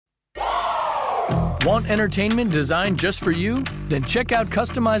Want entertainment designed just for you? Then check out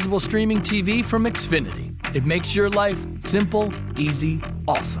customizable streaming TV from Xfinity. It makes your life simple, easy,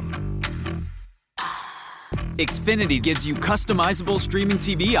 awesome. Xfinity gives you customizable streaming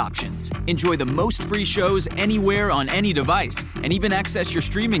TV options. Enjoy the most free shows anywhere on any device, and even access your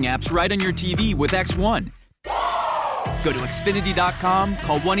streaming apps right on your TV with X1. Go to Xfinity.com,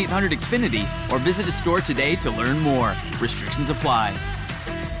 call 1-800-XFINITY, or visit a store today to learn more. Restrictions apply.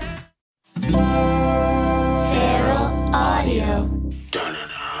 Feral Audio. Dun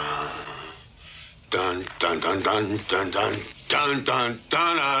dun dun dun dun dun dun dun dun dun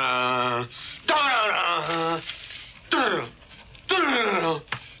dun.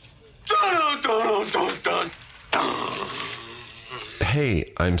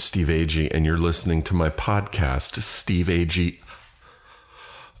 Hey, I'm Steve Agee, and you're listening to my podcast, Steve Agee.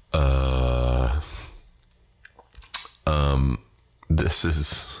 This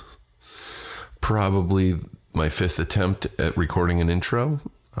is probably my fifth attempt at recording an intro.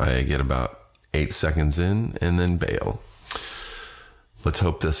 I get about 8 seconds in and then bail. Let's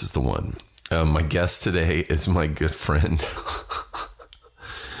hope this is the one. My guest today is my good friend,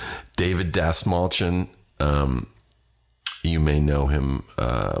 David Dastmalchian. You may know him.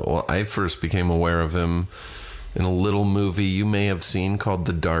 Well, I first became aware of him in a little movie you may have seen called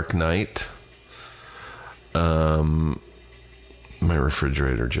The Dark Knight. My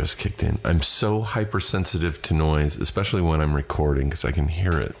refrigerator just kicked in. I'm so hypersensitive to noise, especially when I'm recording, because I can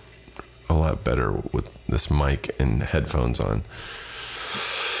hear it a lot better with this mic and headphones on.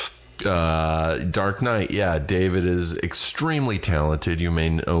 Dark Knight, yeah, David is extremely talented. You may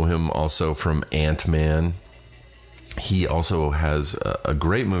know him also from Ant-Man. He also has a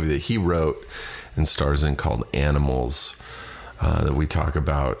great movie that he wrote and stars in called Animals that we talk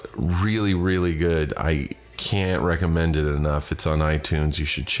about. Really, really good. I can't recommend it enough. It's on iTunes. You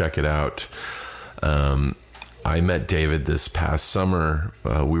should check it out. I met David this past summer.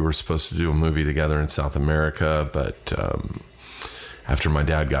 We were supposed to do a movie together in South America, but after my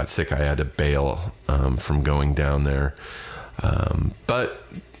dad got sick, I had to bail from going down there. But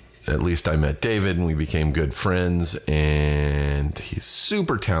at least I met David and we became good friends, and he's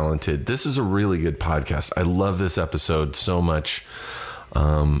super talented. This is a really good podcast. I love this episode so much.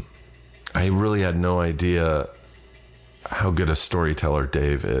 I really had no idea how good a storyteller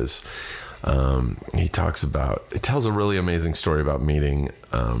Dave is. He tells a really amazing story about meeting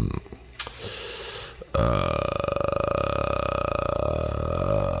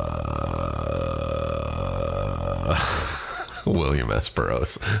William S.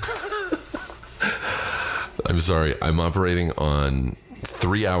 Burroughs. I'm sorry. I'm operating on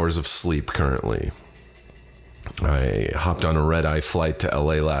 3 hours of sleep currently. I hopped on a red-eye flight to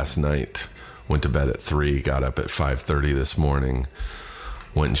LA last night, went to bed at 3, got up at 5:30 this morning,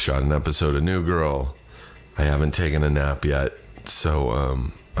 went and shot an episode of New Girl. I haven't taken a nap yet,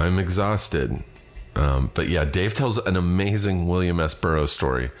 so I'm exhausted. But yeah, Dave tells an amazing William S. Burroughs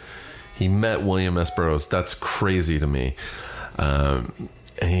story. He met William S. Burroughs. That's crazy to me.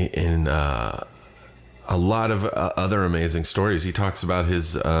 And a lot of other amazing stories. He talks about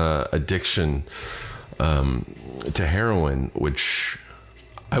his addiction to heroin, which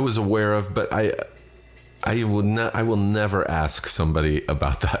I was aware of, but I will never ask somebody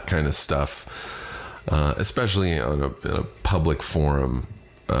about that kind of stuff, especially in a public forum.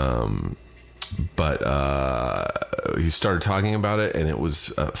 But he started talking about it, and it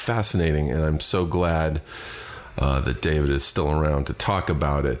was fascinating, and I'm so glad that David is still around to talk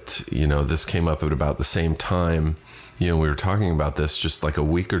about it. You know, this came up at about the same time. You know, we were talking about this just like a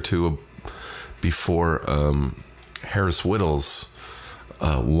week or two before Harris Whittle's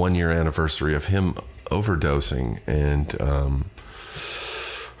 1-year anniversary of him overdosing. And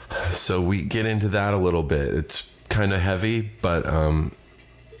so we get into that a little bit. It's kind of heavy, but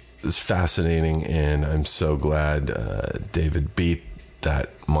it's fascinating, and I'm so glad David beat that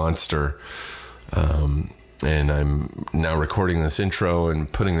monster. And I'm now recording this intro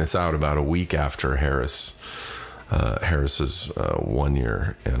and putting this out about a week after Harris's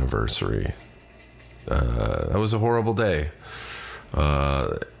 1-year anniversary. That was a horrible day.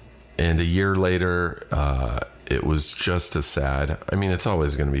 And a year later, it was just as sad. I mean, it's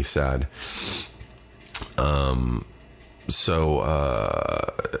always going to be sad.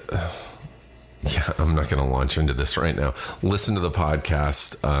 Yeah, I'm not going to launch into this right now. Listen to the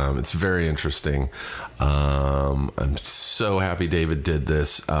podcast. It's very interesting. I'm so happy David did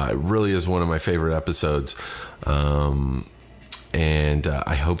this. It really is one of my favorite episodes. And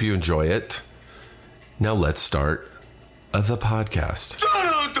I hope you enjoy it. Now let's start the podcast.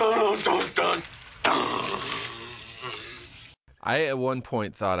 I at one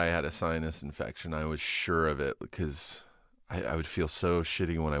point thought I had a sinus infection. I was sure of it because I would feel so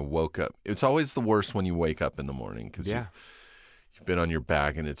shitty when I woke up. It's always the worst when you wake up in the morning because you've been on your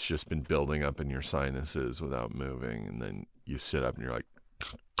back and it's just been building up in your sinuses without moving, and then you sit up and you're like,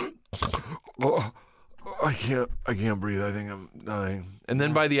 oh, I can't breathe. I think I'm dying. And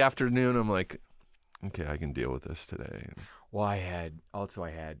then by the afternoon, I'm like, okay, I can deal with this today. Well, I had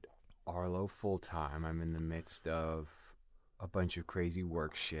Arlo full time. I'm in the midst of a bunch of crazy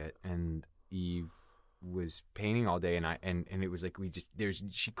work shit, and Eve was painting all day, and it was like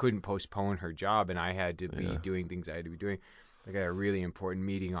she couldn't postpone her job, and I had to be doing things I had to be doing. I got a really important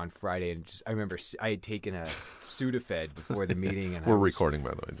meeting on Friday, and I remember I had taken a Sudafed before the meeting, and recording, by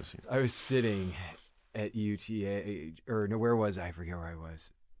the way. I was sitting at UTA, or no, where was I? I forget where I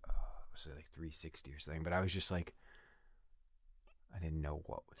was. Was it like 360 or something? But I was just like, I didn't know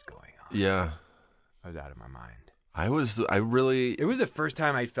what was going on. Yeah, I was out of my mind. It was the first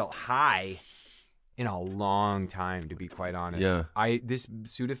time I felt high in a long time, to be quite honest. Yeah. This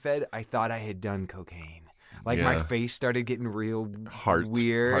Sudafed, I thought I had done cocaine. Like my face started getting real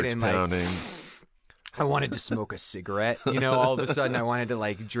weird, heart's and pounding. I wanted to smoke a cigarette. All of a sudden I wanted to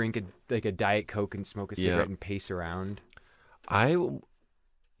like drink a Diet Coke and smoke a cigarette and pace around. I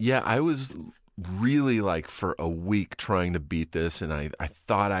was really like for a week trying to beat this, and I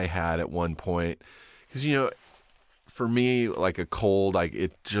thought I had at one point, because for me, like a cold,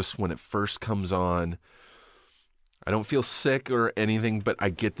 it just, when it first comes on, I don't feel sick or anything, but I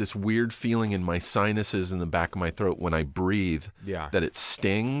get this weird feeling in my sinuses in the back of my throat when I breathe that it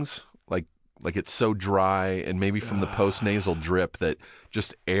stings, like it's so dry, and maybe from the post-nasal drip that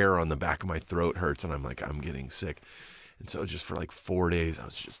just air on the back of my throat hurts, and I'm like, I'm getting sick. And so just for like 4 days, I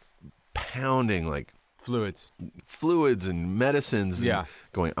was just pounding like fluids and medicines and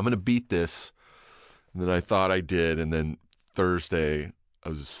going, I'm going to beat this. And then I thought I did, and then Thursday I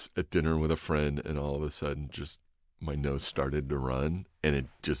was at dinner with a friend, and all of a sudden just my nose started to run, and it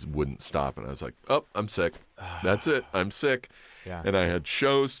just wouldn't stop. And I was like, oh, I'm sick. That's it. I'm sick. Yeah. And I had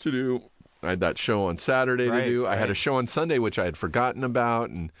shows to do. I had that show on Saturday to do. I had a show on Sunday, which I had forgotten about.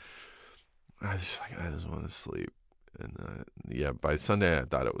 And I was just like, I just want to sleep. And by Sunday, I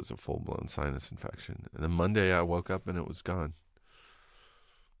thought it was a full-blown sinus infection. And then Monday, I woke up, and it was gone.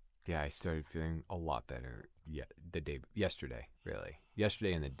 Yeah, I started feeling a lot better yesterday, really.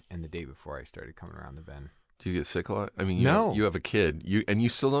 Yesterday and the day before I started coming around the bend. Do you get sick a lot? I mean, no. You have a kid. You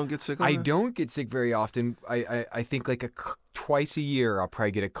still don't get sick a lot? I don't get sick very often. I think like twice a year I'll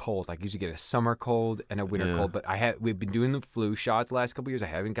probably get a cold. I usually get a summer cold and a winter cold. But we've been doing the flu shot the last couple of years. I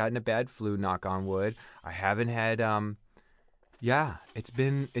haven't gotten a bad flu, knock on wood. I haven't had it's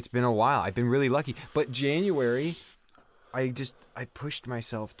been a while. I've been really lucky. But January, I pushed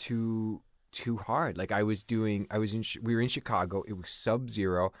myself too hard. Like we were in Chicago. It was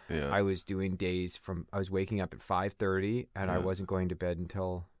sub-zero. Yeah. I was doing days I was waking up at 5:30 and I wasn't going to bed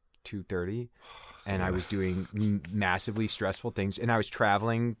until 2:30. And I was doing massively stressful things, and I was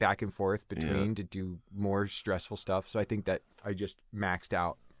traveling back and forth between to do more stressful stuff. So I think that I just maxed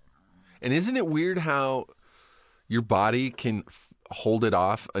out. And isn't it weird how your body can hold it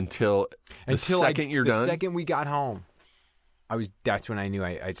off until the second we got home? That's when I knew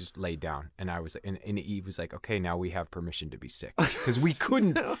I just laid down, and and Eve was like, okay, now we have permission to be sick, because we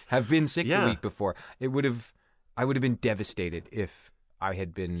couldn't have been sick the week before. I would have been devastated if I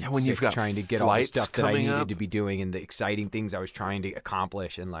had been when sick, you've got trying to get all the stuff that I needed up to be doing and the exciting things I was trying to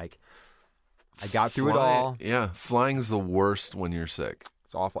accomplish, and like I got through it all. Yeah, flying's the worst when you're sick.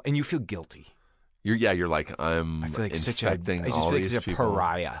 It's awful, and you feel guilty. You're like, I feel like such a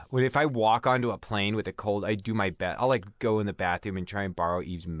pariah. If I walk onto a plane with a cold, I do my best. I'll like go in the bathroom and try and borrow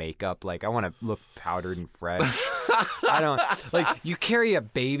Eve's makeup. Like I want to look powdered and fresh. I don't like you carry a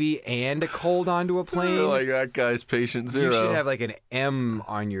baby and a cold onto a plane. You're like, that guy's patient zero. You should have like an M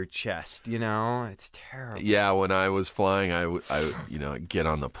on your chest. It's terrible. Yeah, when I was flying, I get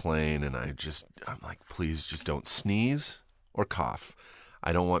on the plane and I'm like, please just don't sneeze or cough.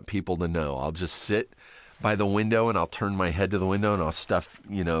 I don't want people to know. I'll just sit by the window and I'll turn my head to the window and I'll stuff,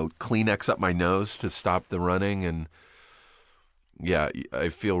 Kleenex up my nose to stop the running. And yeah, I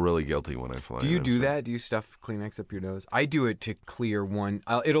feel really guilty when I fly. Do you do that? Do you stuff Kleenex up your nose? I do it to clear one.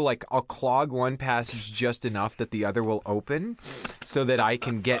 I'll clog one passage just enough that the other will open so that I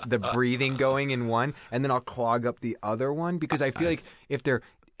can get the breathing going in one, and then I'll clog up the other one, because I feel like if they're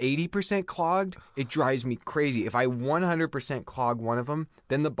 80% clogged, it drives me crazy. If I 100% clog one of them,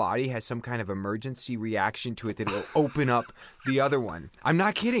 then the body has some kind of emergency reaction to it that will open up the other one. I'm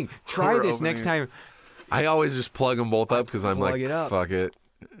not kidding. Try this next time. I always just plug them both up because I'm like, fuck it.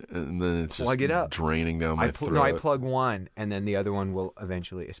 and then it's just Plug it up. draining down my throat. No, I plug one, and then the other one will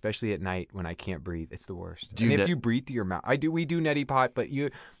eventually, especially at night when I can't breathe. It's the worst. If you breathe through your mouth, we do neti pot, but you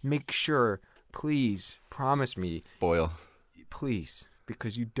make sure, please, promise me, boil. Please,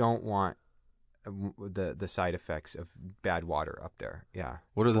 because you don't want the side effects of bad water up there. Yeah.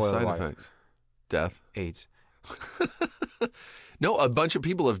 What are the Boil side water. effects? Death. AIDS. No, a bunch of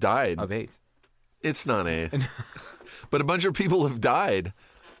people have died. Of AIDS. It's not AIDS. But a bunch of people have died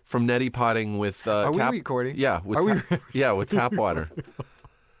from neti potting with Are tap. we recording? Yeah, with yeah, with tap water.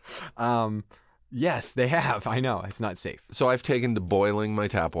 Yes, they have. I know. It's not safe. So I've taken to boiling my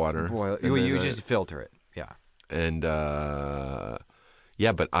tap water. Boil. and You then just filter it. Yeah. And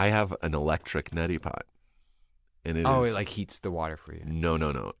yeah, but I have an electric neti pot. And it Oh, is, it like heats the water for you.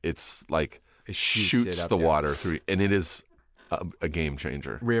 No. It's like It shoots it up the there. water through, and it is a game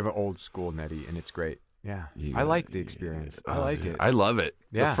changer. We have an old school neti, and it's great. Yeah, I like the experience. I like it. I love it.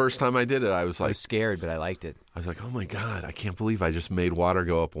 Yeah. The first time I did it, I was I like, was scared, but I liked it. oh my God, I can't believe I just made water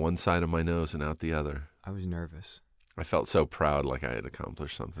go up one side of my nose and out the other. I was nervous. I felt so proud, like I had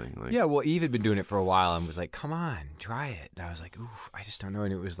accomplished something. Like, Yeah, well, Eve had been doing it for a while and was like, "Come on, try it." And I was like, "Oof, I just don't know."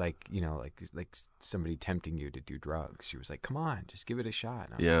 And it was like, like somebody tempting you to do drugs. She was like, "Come on, just give it a shot."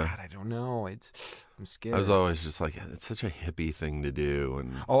 And I was Yeah. like, "God, I don't know. I'm scared." I was always just like, it's such a hippie thing to do,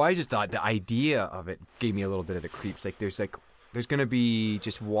 and I just thought the idea of it gave me a little bit of the creeps. Like, there's gonna be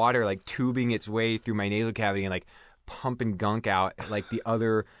just water like tubing its way through my nasal cavity and like pumping gunk out like the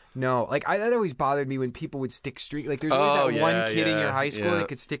other. No, like that always bothered me when people would stick string. Like there's always that one kid in your high school that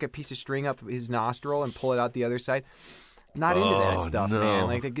could stick a piece of string up his nostril and pull it out the other side. Not into that stuff, no. man.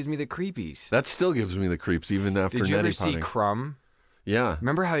 Like that gives me the creepies. that still gives me the creeps even after Did you ever neti see potting. Crumb? Yeah,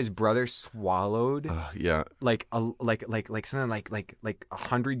 Remember how his brother swallowed yeah. like something like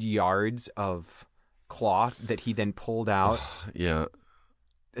 100 yards of cloth that he then pulled out? Yeah,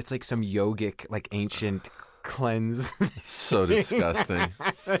 It's like some yogic, like ancient cleanse. it's so disgusting.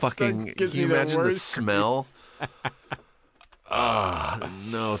 Fucking, gives can you me the imagine the worst smell?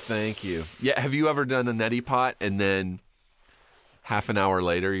 No, thank you. Yeah, have you ever done a neti pot and then half an hour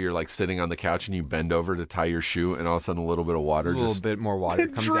later you're like sitting on the couch and you bend over to tie your shoe and all of a sudden a little bit of water A little just bit more water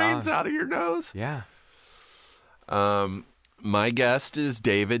it comes drains out. out of your nose? Yeah. My guest is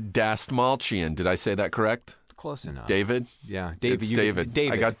David Dastmalchian. Did I say that correct? Close enough. David? Yeah, David. It's David.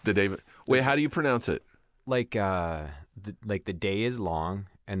 David. I got the David. Wait, how do you pronounce it? Like the day is long,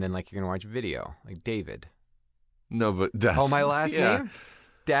 and then like you're gonna watch a video, like David. No, but My last yeah. name?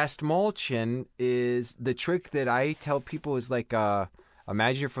 Dastmalchian is the trick that I tell people is like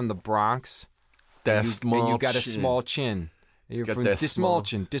imagine you're from the Bronx. And you've got a small chin. You're got from that small-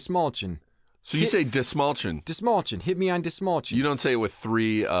 Dismalchin. So you say Dastmalchian. Dismalchin. Hit me on Dismalchin. You don't say it with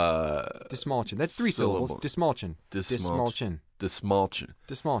three Dismalchin. That's 3 syllables. Dismalchin. Dismalchin. Dismalchin.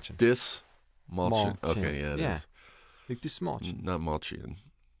 Dismalchin. Dismalchin. Dismalchin. Okay, yeah, it is. Like Dismalchin. Not Malchian.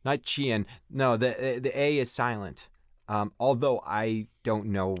 Not Chian. No, the A is silent. Although I don't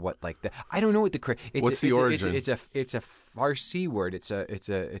know what I don't know what the What's the origin? It's a Farsi word. It's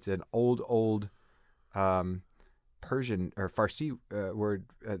an old Persian or Farsi word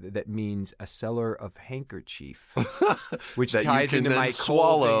that means a seller of handkerchief, which That you ties can into then my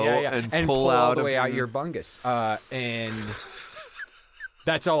swallow and pull pull all out the of way out your- your bungus. And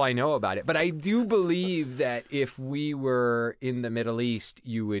that's all I know about it. But I do believe that if we were in the Middle East,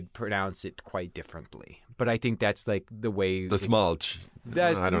 you would pronounce it quite differently. But I think that's like the way The Smalch.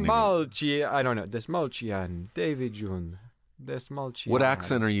 That's I don't even- Malchi. I don't know. Desmalchian. David June. Desmalchian. What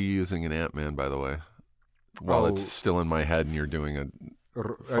accent are you using in Ant-Man, by the way? While it's still in my head and you're doing a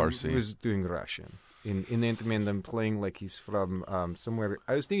Farsi. I was doing Russian. In Ant-Man, I'm playing like he's from somewhere.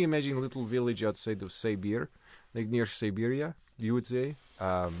 I was thinking, imagining a little village outside of Siberia, like near Siberia, you would say.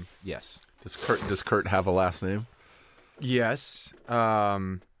 Yes. Does Kurt have a last name? Yes.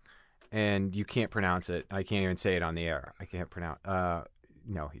 And you can't pronounce it. I can't even say it on the air. I can't pronounce.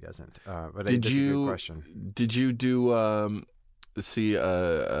 No, he doesn't. But that's a good question. Did you do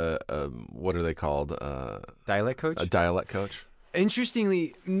what are they called? Dialect coach. A dialect coach.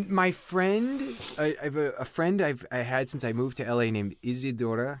 Interestingly, my friend, I have a friend I had since I moved to LA named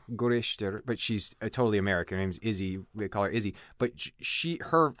Isidora Goreshter, but she's totally American. Her name's Izzy. We call her Izzy. But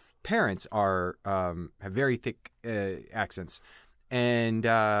her parents are have very thick accents, and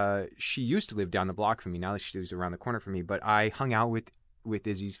she used to live down the block from me. Now she lives around the corner from me. But I hung out with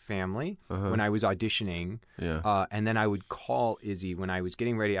Izzy's family when I was auditioning. Yeah. And then I would call Izzy when I was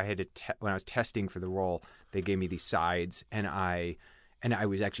getting ready. I had to when I was testing for the role. They gave me these sides, and I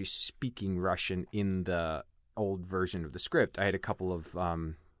was actually speaking Russian in the old version of the script. I had a couple of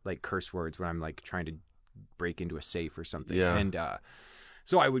like curse words when I'm like trying to break into a safe or something. Yeah. And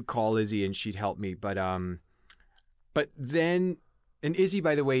So I would call Izzy and she'd help me. But then, and Izzy,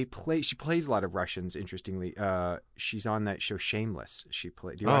 by the way, she plays a lot of Russians. Interestingly, she's on that show Shameless. Do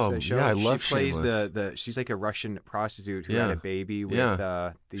you watch that show? Yeah, I love She plays Shameless. she's like a Russian prostitute who had a baby with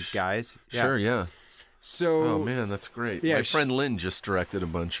these guys. Yeah. Sure, yeah. So, oh man, that's great. Yeah, my friend Lynn just directed a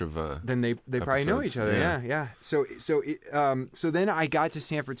bunch of. Then they probably know each other. Yeah. Yeah. So then I got to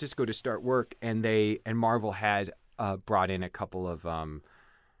San Francisco to start work, and Marvel had brought in a couple of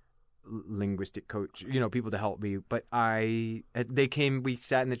linguistic coach, people to help me. But they came. We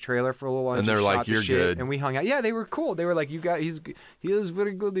sat in the trailer for a little while, and they're like, "You're good," and we hung out. Yeah, they were cool. They were like, he is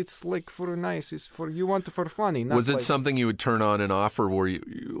very good. It's like for nice. It's for you want for funny. Was it something you would turn on and off, or were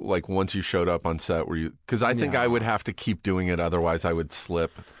you like once you showed up on set? Were you? Because I think I would have to keep doing it, otherwise I would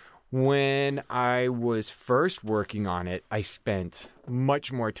slip. When I was first working on it, I spent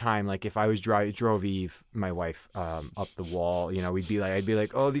much more time. Like if I was drove Eve, my wife, up the wall, I'd be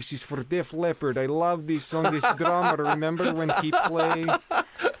like, oh, this is for Def Leppard. I love this song, this drummer. Remember when he played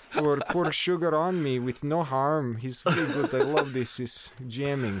for Pour Sugar on Me with No Harm? He's really good. I love this. He's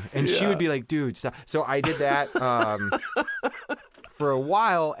jamming. And she would be like, dude, stop. So I did that for a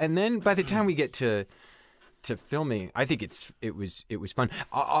while, and then by the time we get to filming, I think it was fun.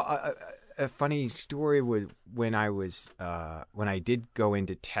 A funny story was when I did go in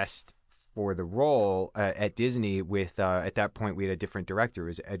to test for the role at Disney with at that point we had a different director. It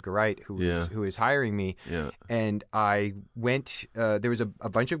was Edgar Wright who was hiring me. Yeah. And I went. There was a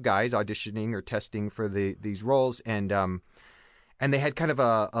bunch of guys auditioning or testing for these roles, and they had kind of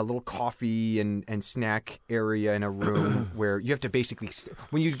a little coffee and snack area in a room where you have to basically,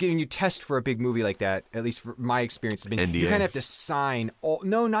 when you test for a big movie like that, at least for my experience, you kind of have to sign.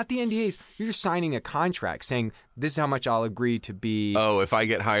 No, not the NDAs. You're just signing a contract saying this is how much I'll agree to be. Oh, if I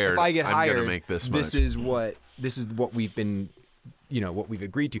get hired, I'm going to make this much. This is what we've been, what we've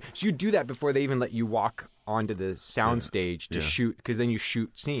agreed to. So you do that before they even let you walk onto the sound stage to shoot, because then you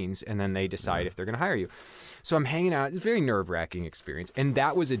shoot scenes and then they decide if they're going to hire you. So I'm hanging out. It's a very nerve-wracking experience. And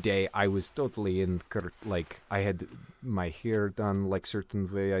that was a day I was totally I had my hair done like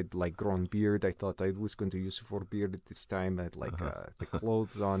certain way. I'd like grown beard. I thought I was going to use it for beard at this time. I had the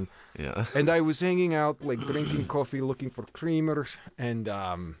clothes on. Yeah. And I was hanging out, like drinking coffee, looking for creamers. And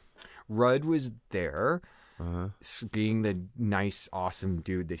Rudd was there. Being the nice, awesome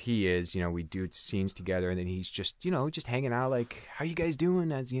dude that he is, we do scenes together, and then he's just, just hanging out, like, how you guys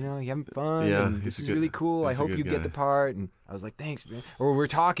doing? As you having fun? Yeah, and this is really cool. I hope you get the part. And I was like, thanks, man. Or we're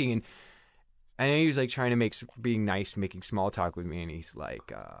talking, and I know he was like trying to being nice, making small talk with me, and he's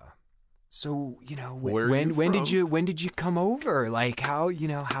like, so when did you come over? Like how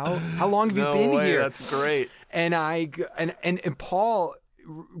long have you been here? That's great. And and Paul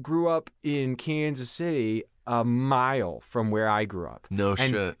grew up in Kansas City, a mile from where I grew up. No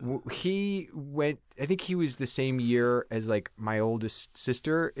and shit. He went, I think he was the same year as like my oldest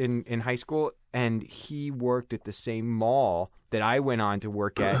sister in high school, and he worked at the same mall that I went on to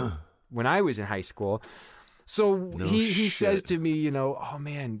work at when I was in high school. So he says to me, oh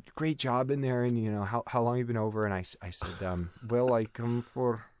man, great job in there, and how long have you been over? And I said, well, I come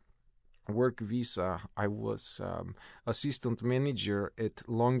for work visa. I was assistant manager at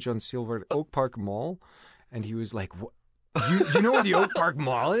Long John Silver Oak Park Mall. And he was like, what? You know where the Oak Park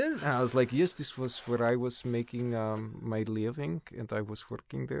Mall is? And I was like, yes, this was where I was making my living, and I was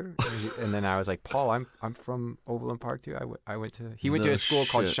working there. And then I was like, Paul, I'm from Overland Park too. He went to a school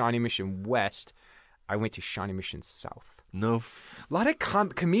called Shawnee Mission West. I went to Shawnee Mission South. A lot of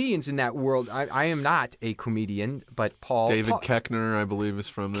comedians in that world. I am not a comedian, but David Koechner, I believe, is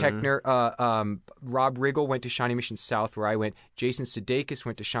from there. Koechner. Rob Riggle went to Shawnee Mission South, where I went. Jason Sudeikis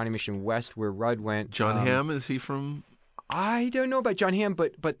went to Shawnee Mission West, where Rudd went. John Hamm, is he from? I don't know about John Hamm,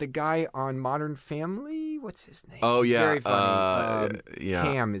 but the guy on Modern Family, what's his name? Oh, He's yeah. very funny.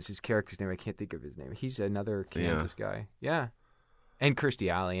 Cam is his character's name. I can't think of his name. He's another Kansas guy. Yeah. And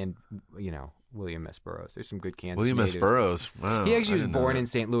Kirstie Alley and, William S. Burroughs. There's some good Kansas natives. S. Burroughs. Wow. He actually was born in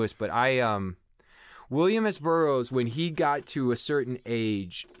St. Louis, but William S. Burroughs, when he got to a certain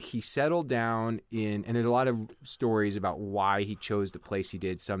age, he settled down and there's a lot of stories about why he chose the place he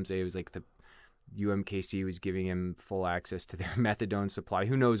did. Some say it was like the UMKC was giving him full access to their methadone supply.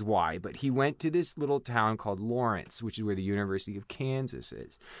 Who knows why? But he went to this little town called Lawrence, which is where the University of Kansas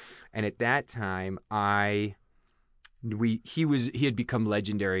is. And at that time, he had become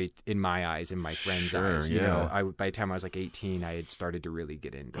legendary in my eyes and my friends' eyes. By the time I was like 18, I had started to really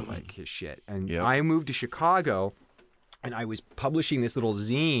get into like his shit. And I moved to Chicago, and I was publishing this little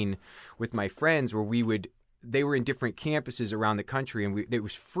zine with my friends where we would they were in different campuses around the country, and it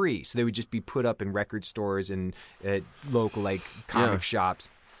was free, so they would just be put up in record stores and at local like comic shops.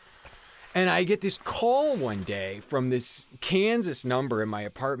 And I get this call one day from this Kansas number in my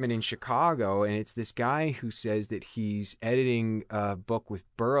apartment in Chicago, and it's this guy who says that he's editing a book with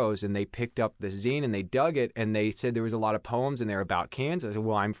Burroughs, and they picked up the zine and they dug it, and they said there was a lot of poems in there about Kansas. I said,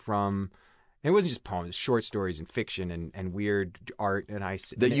 well, I'm from... And it wasn't just poems, short stories and fiction and weird art. And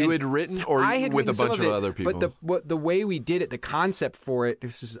you had written, or I had with a written bunch of other people? But the way we did it, the concept for it,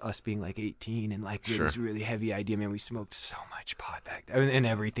 this is us being like 18 and like Sure. this really heavy idea. Man, we smoked so much pot back then and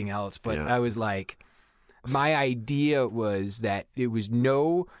everything else. But I was like, my idea was that it was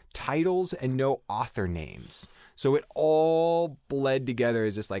no titles and no author names. So it all bled together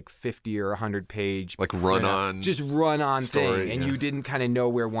as this like 50 or 100 page like run-on thing, and you didn't kind of know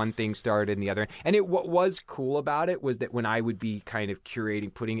where one thing started and the other. And what was cool about it was that when I would be kind of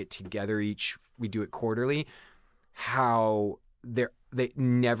curating, putting it together we do it quarterly, how they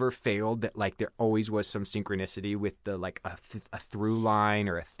never failed, that like there always was some synchronicity with the like a through line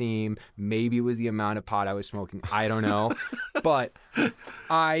or a theme. Maybe it was the amount of pot I was smoking, I don't know. But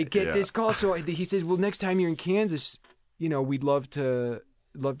I get this call, so he says, well, next time you're in Kansas, we'd love to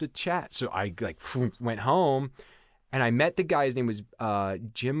chat. So I like went home, and I met the guy. His name was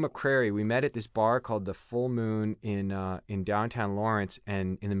Jim McCrary. We met at this bar called the Full Moon in downtown Lawrence,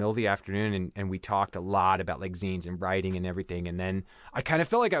 and in the middle of the afternoon, and we talked a lot about like zines and writing and everything. And then I kind of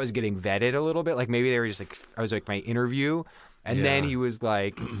felt like I was getting vetted a little bit, like maybe they were just like I was like my interview. And then he was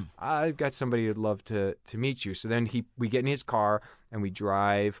like, I've got somebody who'd love to meet you. So then we get in his car and we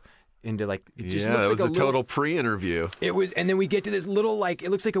drive into like it just looks it was like a total pre-interview. It was, and then we get to this little like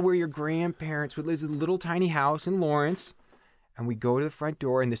it looks like where your grandparents would live, this little tiny house in Lawrence, and we go to the front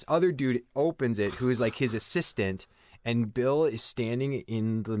door, and this other dude opens it who is like his assistant, and Bill is standing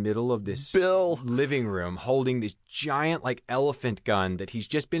in the middle of this living room holding this giant like elephant gun that he's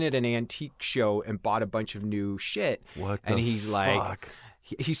just been at an antique show and bought a bunch of new shit. And he's like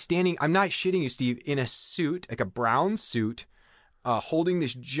he's standing, I'm not shitting you, Steve, in a suit, like a brown suit, holding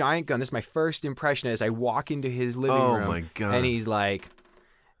this giant gun. This is my first impression as I walk into his living room. Oh, my God. And he's like,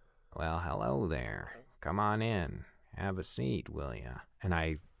 well, hello there. Come on in. Have a seat, will you? And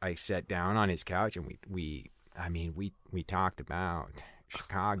I sat down on his couch, and we talked about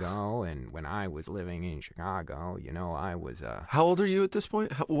Chicago, and when I was living in Chicago, I was... How old are you at this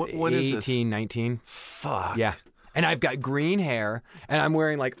point? When is this? 18, 19. Fuck. Yeah. And I've got green hair, and I'm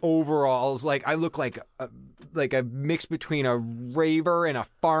wearing like overalls. Like I look like a mix between a raver and a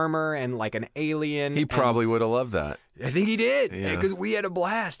farmer and like an alien. He probably would have loved that. I think he did, because we had a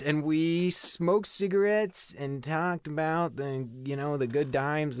blast, and we smoked cigarettes and talked about the good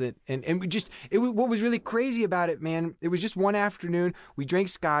times and we just what was really crazy about it, man. It was just one afternoon. We drank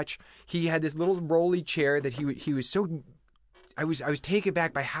scotch. He had this little rolly chair that he was so. I was taken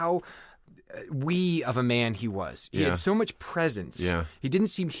back by how of a man he was. He had so much presence. Yeah. He didn't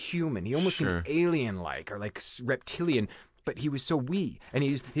seem human. He almost seemed alien-like or like reptilian, but he was so wee. And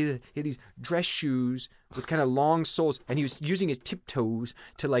he had these dress shoes with kind of long soles, and he was using his tiptoes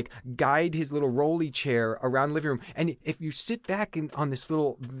to like guide his little rolly chair around the living room. And if you sit back on this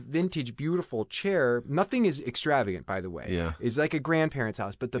little vintage beautiful chair, nothing is extravagant, by the way. Yeah. It's like a grandparent's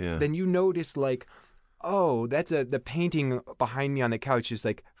house, but then you notice like, oh, that's the painting behind me on the couch is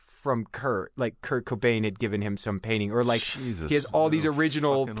like from Kurt. Like Kurt Cobain had given him some painting, or like Jesus, he has all these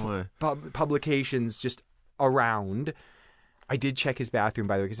original fucking publications just around. I did check his bathroom,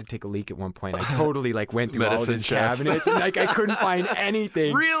 by the way, because I take a leak at one point. I totally like went through all of his cabinets, and like I couldn't find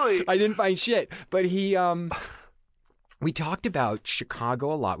anything. Really? I didn't find shit. But we talked about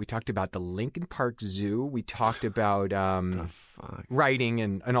Chicago a lot. We talked about the Lincoln Park Zoo. We talked about writing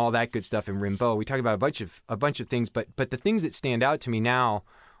and all that good stuff in Rimbaud. We talked about a bunch of things. But the things that stand out to me now,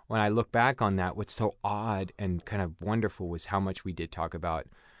 when I look back on that, what's so odd and kind of wonderful was how much we did talk about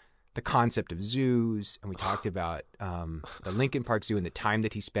the concept of zoos, and we talked about the Lincoln Park Zoo and the time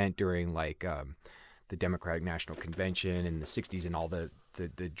that he spent during like the Democratic National Convention in the 60s and all the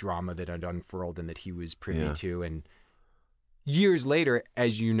drama that had unfurled and that he was privy to. And years later,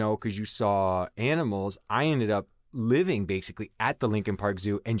 as you know, because you saw Animals, I ended up living basically at the Lincoln Park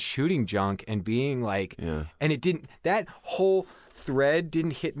Zoo and shooting junk and being like, and that whole thread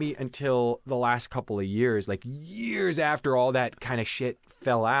didn't hit me until the last couple of years, like years after all that kind of shit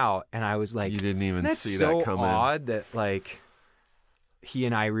fell out, and I was like, you didn't even see so that coming. Odd that like he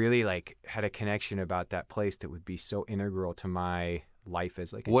and I really like had a connection about that place that would be so integral to my life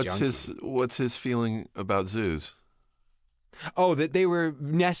as like a junkie. What's his feeling about zoos? Oh, that they were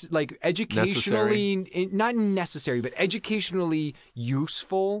like educationally not necessary, but educationally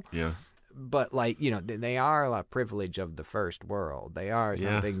useful. Yeah. but like, you know, they are a privilege of the first world. They are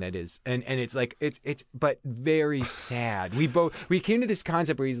something that is, and it's like it's but very sad. We came to this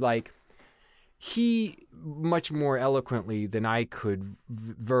concept where he's like, he much more eloquently than I could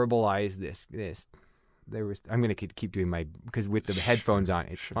verbalize this. I'm gonna keep doing my, because with the headphones on,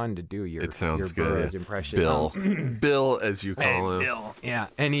 it's fun to do your Burroughs impression. Bill, as you call him. Bill, yeah,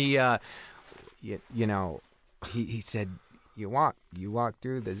 and he, you know, he said, you walk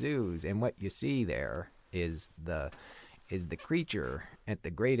through the zoos, and what you see there is the creature at the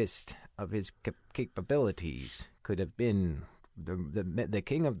greatest of his capabilities could have been the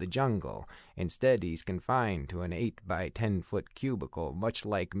king of the jungle. Instead, he's confined to an 8 by 10 foot cubicle, much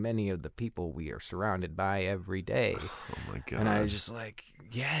like many of the people we are surrounded by every day. Oh my god! And I was just like,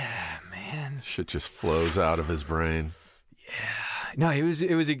 yeah, man. Shit just flows out of his brain. Yeah. No, it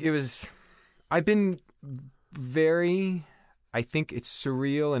was. I've been very. I think it's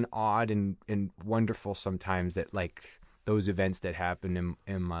surreal and odd and wonderful sometimes that like those events that happen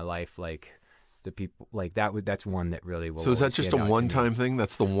in my life, like the people like that's one that really will. So is that just a one-time thing?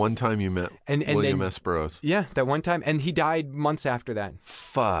 That's the one time you met William S. Burroughs? Yeah, that one time, and he died months after that.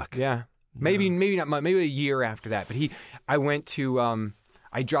 Fuck. Yeah, maybe not, maybe a year after that. But I went to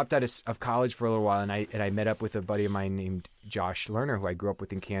I dropped out of college for a little while, and I met up with a buddy of mine named Josh Lerner, who I grew up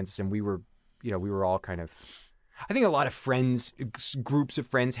with in Kansas, and we were all kind of. I think a lot of friends, groups of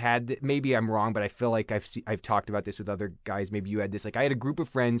friends had that. Maybe I'm wrong, but I feel like I've talked about this with other guys. Maybe you had this. Like I had a group of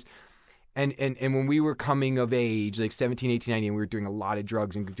friends, and when we were coming of age, like 17, 18, 19, we were doing a lot of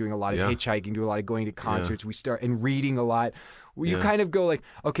drugs and doing a lot of hitchhiking, doing a lot of going to concerts. We start and reading a lot. You kind of go like,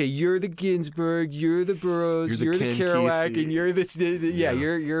 okay, you're the Ginsberg, you're the Burroughs, you're the Kerouac, and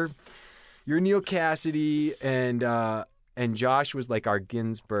you're you're Neil Cassidy, and Josh was like our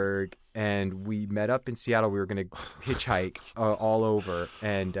Ginsberg. And we met up in Seattle. We were going to hitchhike all over,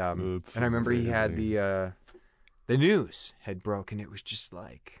 and I remember he had the news had broken. It was just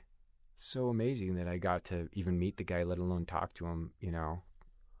like so amazing that I got to even meet the guy, let alone talk to him. You know,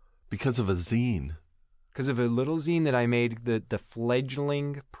 because of a zine. Because of a little zine that I made, the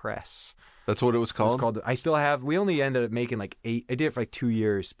Fledgling Press. That's what it was called? It was called. I still have. We only ended up making like 8. I did it for like 2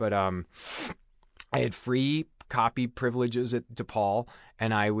 years, but I had free copy privileges at DePaul,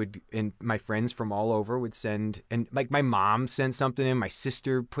 and and my friends from all over would send, and like my mom sent something in, my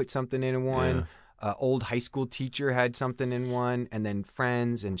sister put something in one, old high school teacher had something in one, and then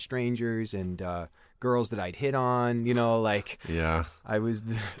friends and strangers and girls that I'd hit on, you know, like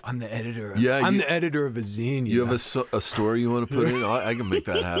I'm the editor. I'm the editor of a zine. You have a story you want to put in? I can make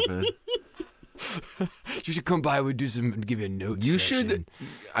that happen. You should come by. We'd give you a note. You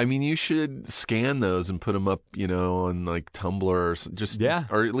should scan those and put them up, you know, on like Tumblr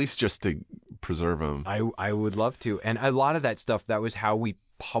or at least just to preserve them. I would love to. And a lot of that stuff, that was how we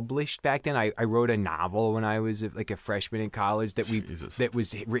published back then. I wrote a novel when I was like a freshman in college that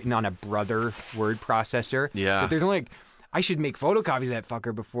was written on a Brother word processor. Yeah. But there's only I should make photocopies of that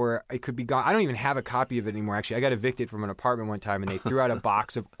fucker before it could be gone. I don't even have a copy of it anymore, actually. I got evicted from an apartment one time, and they threw out a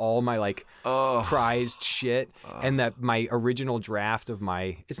box of all my, like, prized shit. And my original draft of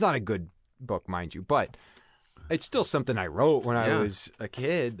it's not a good book, mind you, but it's still something I wrote when I was a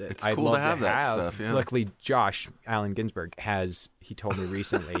kid. That I'd cool love to have that stuff, yeah. Luckily, Josh Allen Ginsberg he told me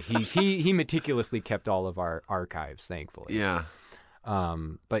recently, he meticulously kept all of our archives, thankfully. Yeah.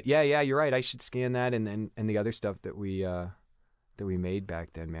 But yeah, you're right. I should scan that and the other stuff that we made back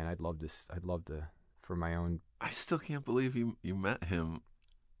then, man. I'd love to for my own. I still can't believe you met him.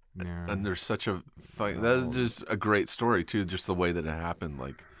 Yeah. And there's such a fight. That's just a great story too. Just the way that it happened.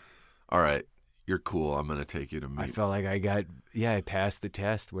 Like, all right, you're cool. I'm gonna take you to meet. I felt like I passed the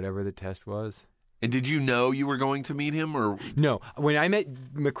test, whatever the test was. And did you know you were going to meet him, or no? When I met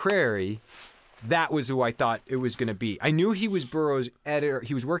McCrary, that was who I thought it was going to be. I knew he was Burroughs' editor.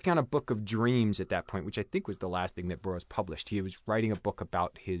 He was working on a book of dreams at that point, which I think was the last thing that Burroughs published. He was writing a book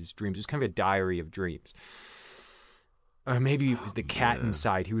about his dreams. It was kind of a diary of dreams. Or maybe it was The Cat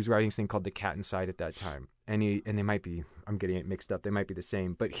Inside. He was writing this thing called The Cat Inside at that time. And they might be, I'm getting it mixed up. They might be the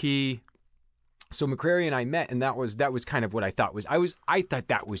same. But so McCrary and I met, and that was kind of what I thought I thought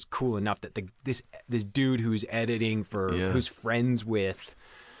that was cool enough that this dude who's editing who's friends with,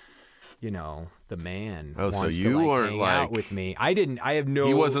 you know, the man. Oh, wants so you to, weren't hang out with me. I have no.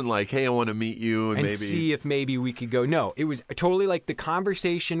 He wasn't like, hey, I want to meet you and maybe see if maybe we could go. No, it was totally like the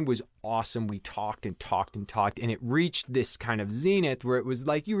conversation was awesome. We talked and talked and talked, and it reached this kind of zenith where it was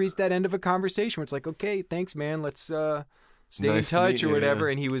like you reached that end of a conversation where it's like, okay, thanks, man. Let's stay in touch or whatever.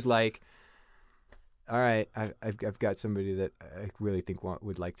 And he was like, all right, I've got somebody that I really think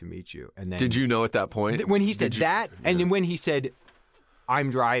would like to meet you. And then did you know at that point when he said that, and then when he said, I'm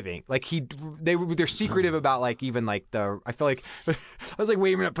driving. Like they're secretive about like even like I feel like I was like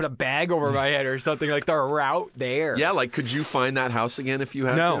waiting to put a bag over my head or something, like the route there. Yeah, like could you find that house again if you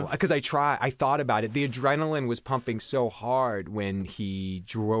had to? No, because I thought about it. The adrenaline was pumping so hard when he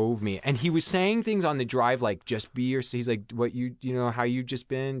drove me, and he was saying things on the drive like, "Just be yourself." He's like, "What you know how you just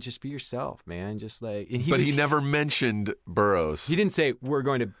been? Just be yourself, man." Just like, and he never mentioned Burroughs. He didn't say we're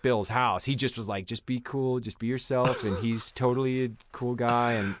going to Bill's house. He just was like, "Just be cool, just be yourself," and he's totally a cool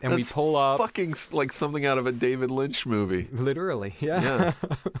guy. And we pull up, fucking like something out of a David Lynch movie, literally, yeah.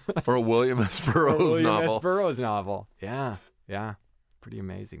 Or a William S. Burroughs novel. Burroughs novel, yeah, pretty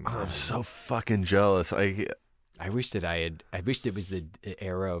amazing. Oh, I'm so fucking jealous. I wish it was the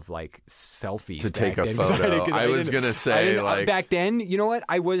era of like selfies to take a photo. I was gonna say like back then. You know what?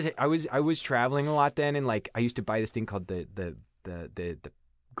 I was traveling a lot then, and like I used to buy this thing called the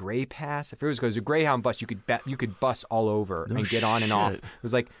Gray Pass. If it was a Greyhound bus, you could bus all over and get on and off. It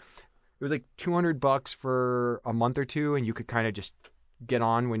was like $200 for a month or two, and you could kind of just get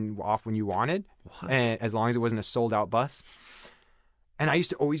on off when you wanted, and as long as it wasn't a sold out bus. And I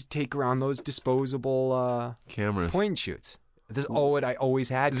used to always take around those disposable cameras, point and shoots. This is what I always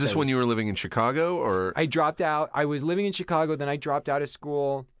had. Is this when you were living in Chicago, or I dropped out? I was living in Chicago, then I dropped out of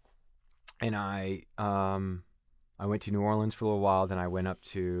school, and I went to New Orleans for a little while. Then I went up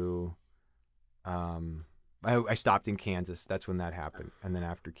to, I stopped in Kansas. That's when that happened. And then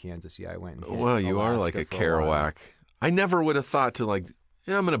after Kansas, I went. And well, you are like a Kerouac. I never would have thought to like,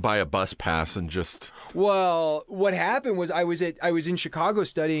 I'm going to buy a bus pass and just. Well, what happened was I was in Chicago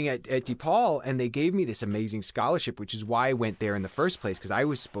studying at DePaul, and they gave me this amazing scholarship, which is why I went there in the first place,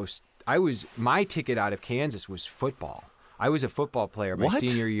 because my ticket out of Kansas was football. I was a football player my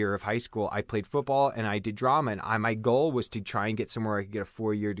senior year of high school. I played football and I did drama, and my goal was to try and get somewhere I could get a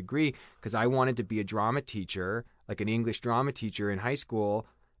 4-year degree, because I wanted to be a drama teacher, like an English drama teacher in high school,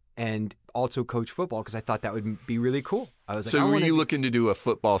 and also coach football, because I thought that would be really cool. I was like, so were you looking to do a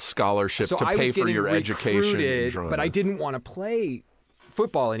football scholarship to pay for your education? But I didn't want to play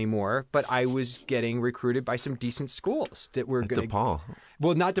football anymore, but I was getting recruited by some decent schools that were going to... DePaul?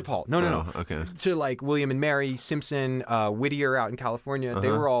 Well, not DePaul. No. Okay. So like William and Mary, Simpson, Whittier out in California, they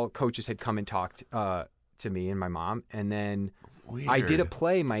were all coaches had come and talked to me and my mom. And then I did a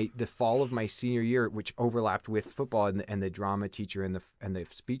play the fall of my senior year, which overlapped with football, and the drama teacher and the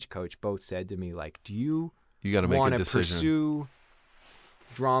speech coach both said to me, like, do you want to pursue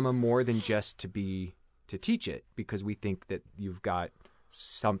drama more than just to teach it? Because we think that you've got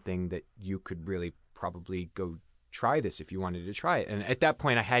something that you could really probably go try this if you wanted to try it. And at that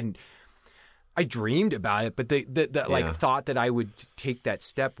point I dreamed about it, but the thought that I would take that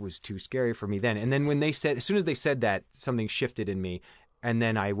step was too scary for me then. And then as soon as they said that, something shifted in me. And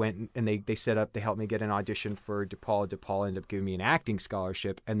then I went and they helped me get an audition for DePaul. DePaul ended up giving me an acting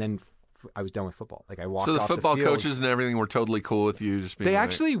scholarship, and then I was done with football. Like I walked off the field. So the football coaches and everything were totally cool with you just being They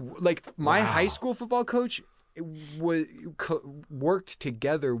actually, like my high school football coach worked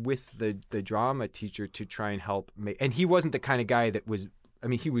together with the drama teacher to try and help me. And he wasn't the kind of guy that was, I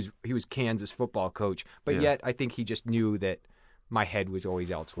mean, he was Kansas football coach, but yet I think he just knew that my head was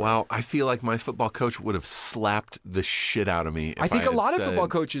always elsewhere. Wow, I feel like my football coach would have slapped the shit out of me. I think a lot of football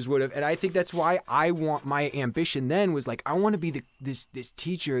coaches would have, and I think that's why my ambition then was like, I want to be this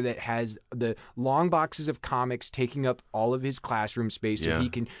teacher that has the long boxes of comics taking up all of his classroom space, so he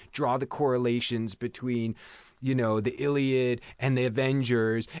can draw the correlations between, the Iliad and the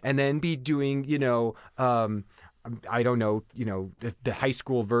Avengers, and then be doing, I don't know, the high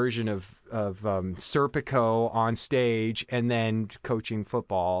school version of Serpico on stage, and then coaching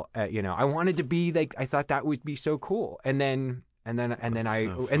football. I wanted to be like, I thought that would be so cool. So then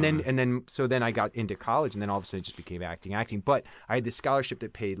I got into college, and then all of a sudden it just became acting. But I had this scholarship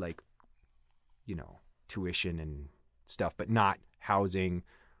that paid like, tuition and stuff, but not housing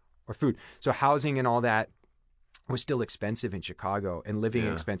or food. So housing and all that was still expensive in Chicago, and living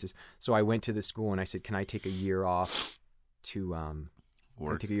expenses. So I went to the school and I said, "Can I take a year off to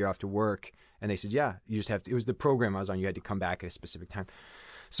work?" Take a year off to work, and they said, "Yeah, you just have to." It was the program I was on. You had to come back at a specific time.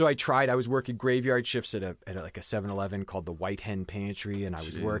 So I tried. I was working graveyard shifts at a 7-Eleven called the White Hen Pantry, and I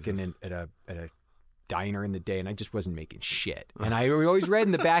was working at a diner in the day, and I just wasn't making shit. And I always read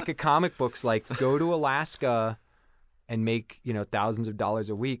in the back of comic books like, go to Alaska and make thousands of dollars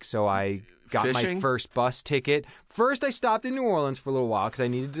a week. So I got my first bus ticket. First, I stopped in New Orleans for a little while because I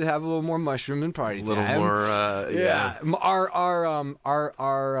needed to have a little more mushroom and party time. A little more,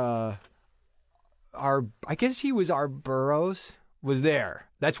 Our I guess he was our Burroughs was there.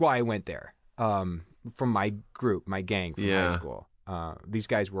 That's why I went there. From my group, my gang from high school. These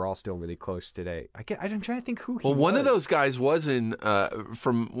guys were all still really close today. I'm trying to think who he was. Well, one of those guys was in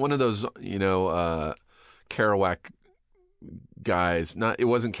from one of those, Kerouac guys. It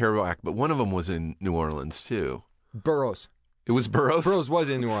wasn't Kerouac, but one of them was in New Orleans too. Burroughs. It was Burroughs? Burroughs was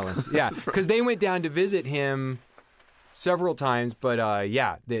in New Orleans. Yeah, because they went down to visit him several times. But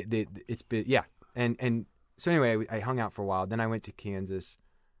it's been and so anyway, I hung out for a while. Then I went to Kansas,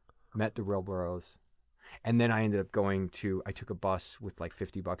 met the real Burroughs. And then I ended up I took a bus with like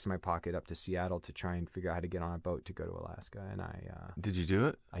 $50 in my pocket up to Seattle to try and figure out how to get on a boat to go to Alaska. And Did you do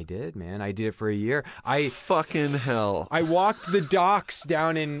it? I did, man. I did it for a year. Fucking hell. I walked the docks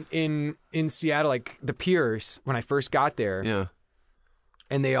down in Seattle, like the piers when I first got there. Yeah.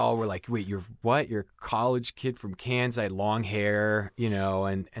 And they all were like, wait, you're what? You're a college kid from Kansas. I had long hair,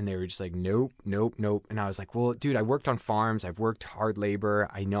 and they were just like, nope. And I was like, well, dude, I worked on farms. I've worked hard labor.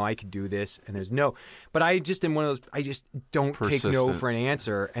 I know I could do this. And there's no. But I just am one of those, I just don't take no for an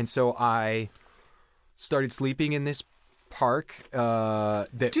answer. And so I started sleeping in this park that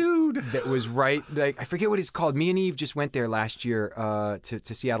was right, like, I forget what it's called. Me and Eve just went there last year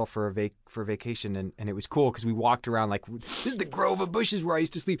to Seattle for vacation, and it was cool because we walked around like, this is the grove of bushes where I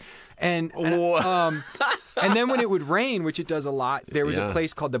used to sleep, and then when it would rain, which it does a lot, there was a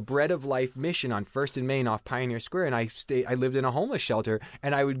place called the Bread of Life Mission on 1st and Main off Pioneer Square, and I lived in a homeless shelter,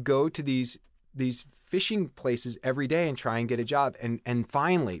 and I would go to these fishing places every day and try and get a job, and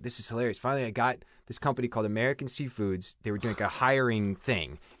finally, this is hilarious, I got this company called American Seafoods. They were doing like a hiring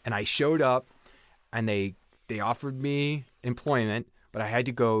thing, and I showed up, and they offered me employment, but I had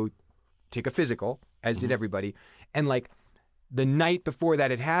to go take a physical, as did everybody. And like the night before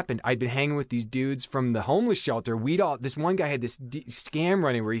that had happened, I'd been hanging with these dudes from the homeless shelter. This one guy had this scam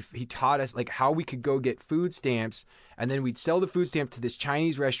running where he taught us like how we could go get food stamps, and then we'd sell the food stamp to this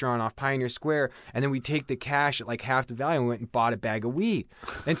Chinese restaurant off Pioneer Square, and then we'd take the cash at like half the value and went and bought a bag of weed.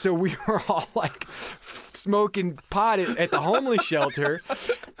 And so we were all like smoking pot at the homeless shelter.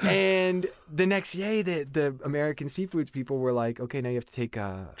 And the next day, the American Seafoods people were like, okay, now you have to take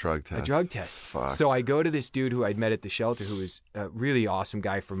a drug test. Fuck. So I go to this dude who I'd met at the shelter, who was a really awesome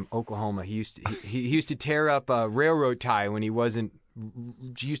guy from Oklahoma. He used to tear up a railroad tie when he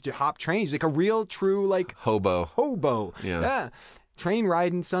used to hop trains. He's like a real true like hobo. Yeah. Train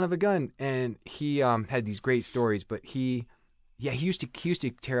riding son of a gun. And he had these great stories, but he used to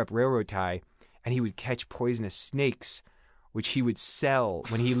tear up railroad tie, and he would catch poisonous snakes, which he would sell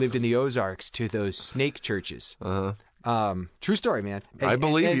when he lived in the Ozarks to those snake churches. True story, man. I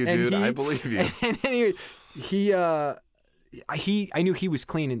believe you, dude. I believe you. And anyway, I knew he was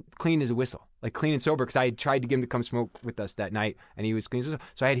clean as a whistle, like clean and sober, because I had tried to get him to come smoke with us that night, and he was clean as a whistle.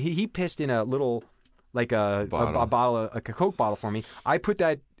 So he pissed in a little, like a bottle, like a Coke bottle for me. I put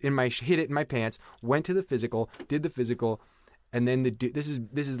that hid it in my pants, went to the physical, did the physical, and then this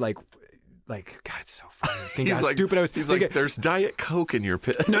is like, God, it's so funny. Think how stupid I was. He's like, there's Diet Coke in your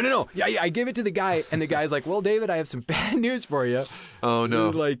pit. No. Yeah, I give it to the guy, and the guy's like, well, David, I have some bad news for you. Oh, no.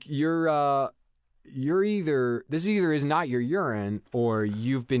 Like, this either is not your urine, or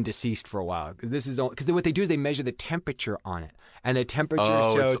you've been deceased for a while. Because what they do is they measure the temperature on it, and the temperature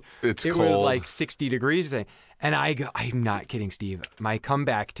showed it cold. Was like 60 degrees. And I go, I'm not kidding, Steve. My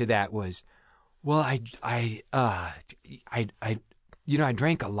comeback to that was, well, I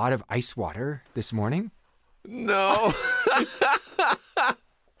drank a lot of ice water this morning. No.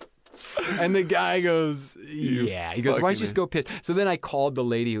 And the guy goes, yeah. He goes, why don't you just go piss? So then I called the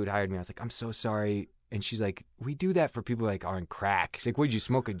lady who had hired me. I was like, I'm so sorry. And she's like, we do that for people like on crack. She's like, what, did you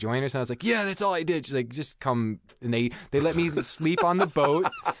smoke a joint or something? I was like, yeah, that's all I did. She's like, just come. And they let me sleep on the boat.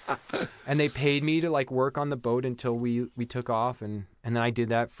 And they paid me to like work on the boat until we took off. And then I did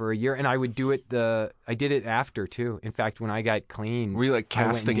that for a year. And I would do it I did it after too. In fact, when I got clean. Were you like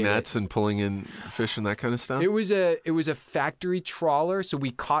casting nets and pulling in fish and that kind of stuff? It was a factory trawler. So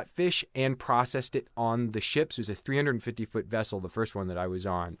we caught fish and processed it on the ships. It was a 350-foot vessel, the first one that I was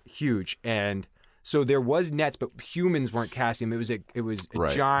on. Huge. And so there was nets, but humans weren't casting them. It was a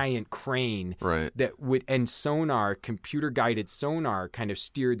giant crane that and sonar, computer guided sonar, kind of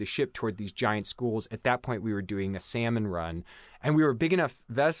steered the ship toward these giant schools. At that point, we were doing a salmon run, and we were a big enough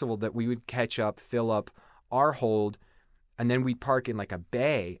vessel that we would catch up, fill up our hold, and then we'd park in like a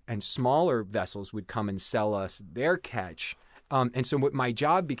bay, and smaller vessels would come and sell us their catch. And so what my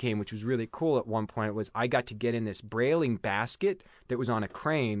job became, which was really cool at one point, was I got to get in this brailing basket that was on a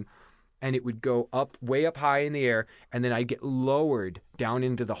crane, and it would go way up high in the air, and then I'd get lowered down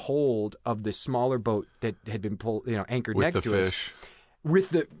into the hold of the smaller boat that had been anchored with next the to fish. us.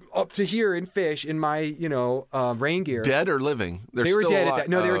 With the up to here in fish in my rain gear. Dead or living? They were dead alive?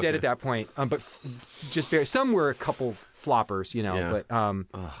 they were dead at that point. But just barely. Some were a couple floppers, you know. Yeah. But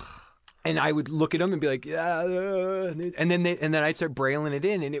and I would look at them and be like, yeah, and then I'd start brailing it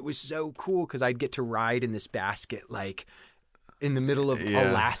in, and it was so cool because I'd get to ride in this basket like in the middle of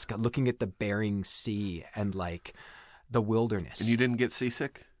Alaska, looking at the Bering Sea and like the wilderness. And you didn't get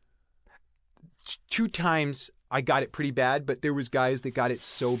seasick? 2 times I got it pretty bad, but there was guys that got it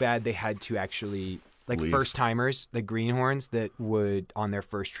so bad they had to actually like first timers, the greenhorns that would on their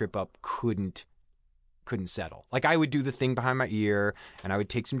first trip up couldn't settle. Like I would do the thing behind my ear and I would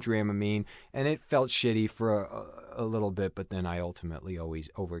take some Dramamine and it felt shitty for a little bit, but then I ultimately always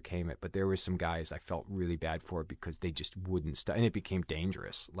overcame it. But there were some guys I felt really bad for because they just wouldn't stop and it became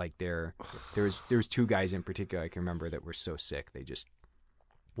dangerous. Like there was 2 guys in particular I can remember that were so sick. They just,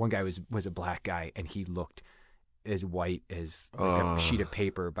 one guy was a black guy and he looked as white as like a sheet of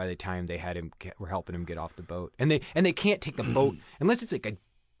paper by the time they had him were helping him get off the boat. And they can't take the boat unless it's like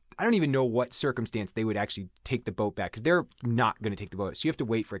I don't even know what circumstance they would actually take the boat back because they're not going to take the boat. So you have to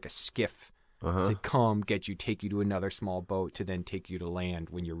wait for like a skiff to come take you to another small boat to then take you to land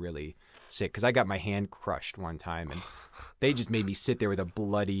when you're really sick. Because I got my hand crushed one time and they just made me sit there with a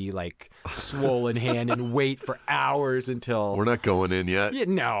bloody, like swollen hand and wait for hours until... We're not going in yet. Yeah,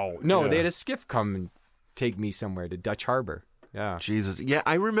 no. They had a skiff come and take me somewhere to Dutch Harbor. Yeah. Jesus. Yeah,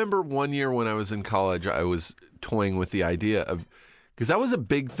 I remember one year when I was in college, I was toying with the idea of... Because that was a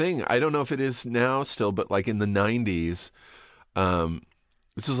big thing. I don't know if it is now still, but like in the 90s,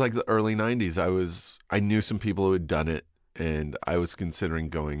 this was like the early 90s. I knew some people who had done it, and I was considering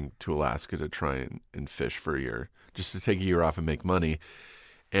going to Alaska to try and fish for a year, just to take a year off and make money.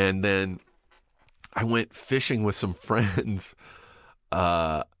 And then I went fishing with some friends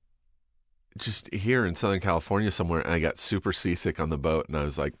just here in Southern California somewhere, and I got super seasick on the boat, and I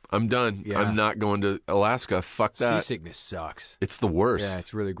was like, I'm done. Yeah. I'm not going to Alaska. Fuck that. Seasickness sucks. It's the worst. Yeah,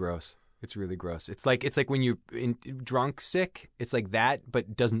 it's really gross. It's like when you're drunk sick, it's like that, but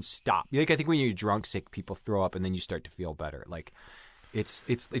it doesn't stop. Like I think when you're drunk sick, people throw up, and then you start to feel better. Like it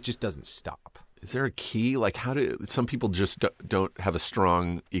just doesn't stop. Is there a key? Like how do some people just don't have a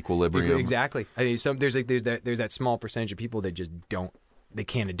strong equilibrium? Exactly. I mean, there's that small percentage of people that just don't. They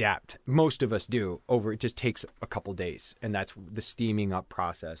can't adapt. Most of us do. It just takes a couple days, and that's the steaming up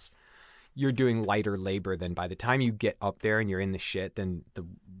process. You're doing lighter labor than by the time you get up there and you're in the shit. Then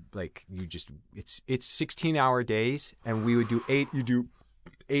it's 16-hour days, and we would do 8. You do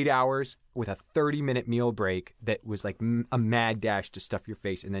 8 hours with a 30-minute meal break that was like a mad dash to stuff your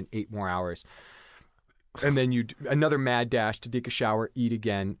face, and then 8 more hours, and then you another mad dash to take a shower, eat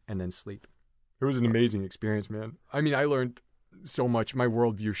again, and then sleep. It was an amazing experience, man. I mean, I learned so much. My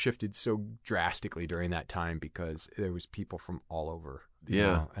worldview shifted so drastically during that time because there was people from all over. You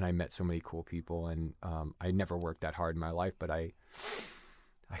know, and I met so many cool people, and I never worked that hard in my life, but I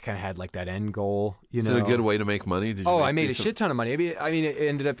kind of had like that end goal. Is it a good way to make money? I made a shit ton of money. I mean, it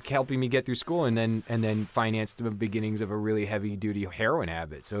ended up helping me get through school, and then financed the beginnings of a really heavy duty heroin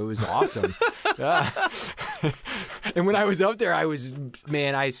habit. So it was awesome. And when I was up there, I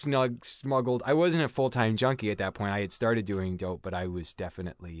smuggled. I wasn't a full-time junkie at that point. I had started doing dope, but I was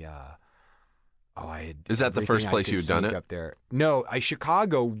definitely. Is that the first place you'd done it? Up there? No,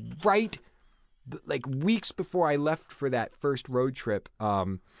 Chicago. Right, like weeks before I left for that first road trip. I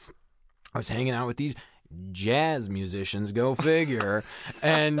was hanging out with these jazz musicians. Go figure.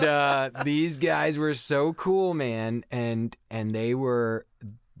 And these guys were so cool, man. And they were.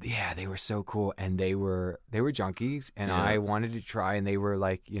 Yeah, they were so cool, and they were junkies, and I wanted to try, and they were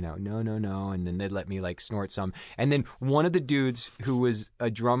like, no, and then they'd let me like snort some, and then one of the dudes who was a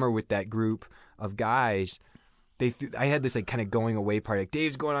drummer with that group of guys, I had this like kind of going away party, like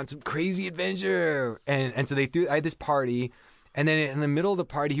Dave's going on some crazy adventure, and so I had this party, and then in the middle of the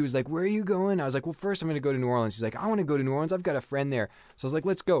party, he was like, "Where are you going?" I was like, "Well, first I'm going to go to New Orleans." He's like, "I want to go to New Orleans. I've got a friend there." So I was like,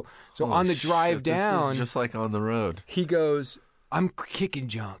 "Let's go." So on the drive down, this is just like on the road. He goes, "I'm kicking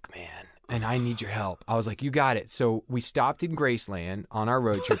junk, man, and I need your help." I was like, "You got it." So we stopped in Graceland on our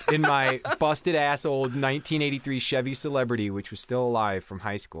road trip in my busted ass old 1983 Chevy Celebrity, which was still alive from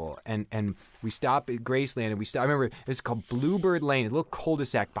high school. And we stopped at Graceland, and I remember it's called Bluebird Lane, a little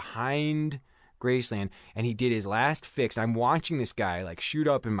cul-de-sac behind Graceland, and he did his last fix. I'm watching this guy like shoot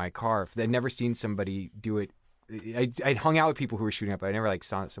up in my car. I'd never seen somebody do it. I'd hung out with people who were shooting up, but I never like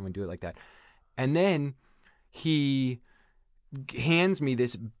saw someone do it like that. And then he hands me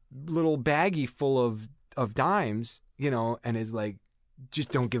this little baggie full of dimes, and is like,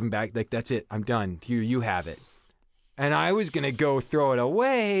 "Just don't give them back. Like, that's it. I'm done. Here, you have it." And I was going to go throw it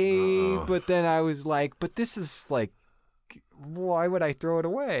away, but then I was like, but this is like, why would I throw it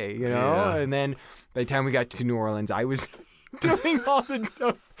away? Yeah. And then by the time we got to New Orleans, I was doing all the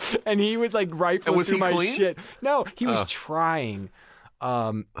dope, and he was like rifling was through he my clean? shit. No, he was trying.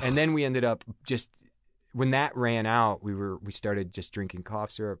 And then we ended up just when that ran out, we started just drinking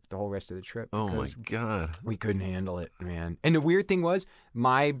cough syrup the whole rest of the trip. Oh my because God. we couldn't handle it, man. And the weird thing was,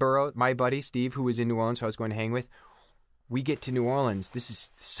 my buddy Steve, who was in New Orleans, who I was going to hang with, we get to New Orleans. This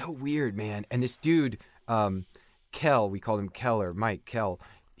is so weird, man. And this dude, Kel, we called him Keller, Mike Kel.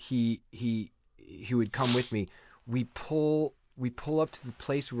 He would come with me. We pull up to the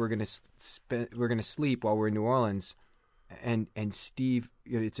place where we're gonna sleep while we're in New Orleans, and Steve,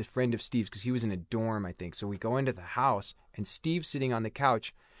 it's a friend of Steve's because he was in a dorm, I think. So we go into the house, and Steve's sitting on the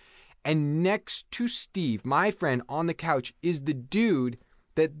couch, and next to Steve, my friend, on the couch is the dude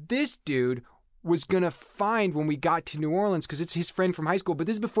that this dude was going to find when we got to New Orleans because it's his friend from high school. But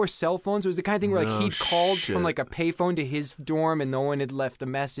this is before cell phones. It was the kind of thing where like he'd called from like a payphone to his dorm and no one had left a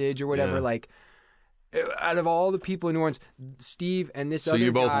message or whatever. Yeah. Like, out of all the people in New Orleans, Steve and this other guy. So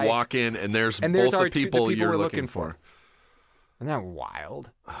you both walk in and there's both the people you're looking for. Isn't that wild?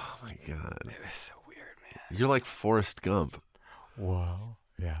 Oh my God. It was so weird, man. You're like Forrest Gump. Wow.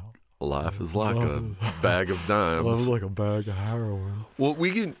 Yeah. Life is like a bag of dimes. like a bag of heroin. Well, we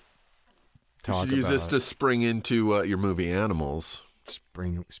can Talk use this about to spring into your movie Animals,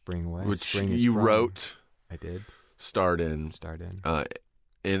 Spring Way, which Spring is you sprung. wrote, I did. starred in.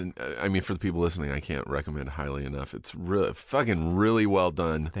 And I mean, for the people listening, I can't recommend highly enough. It's really well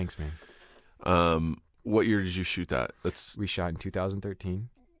done. Thanks, man. What year did you shoot that? We shot in 2013,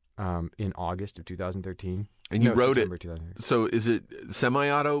 in August of 2013. And you wrote September it. 2013. So is it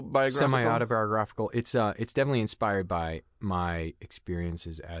semi-autobiographical? Semi-autobiographical. It's definitely inspired by my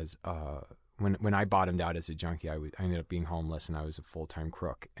experiences as when I bottomed out as a junkie. I ended up being homeless and I was a full-time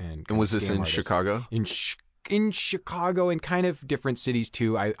crook. And was this in artist. Chicago? In Chicago and kind of different cities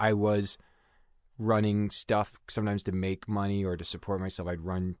too. I was running stuff sometimes to make money or to support myself. I'd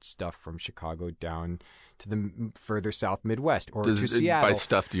run stuff from Chicago down to the further south Midwest or to Seattle. By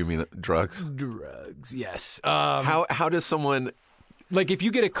stuff, do you mean drugs? Drugs, yes. How does someone like if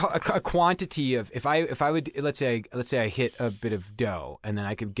you get a quantity of if I would let's say I hit a bit of dough and then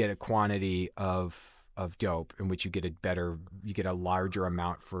I could get a quantity of dope in which you get a larger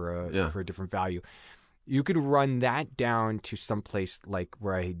amount for a different value. You could run that down to some place like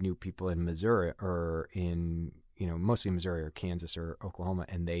where I knew people in Missouri or in mostly Missouri or Kansas or Oklahoma,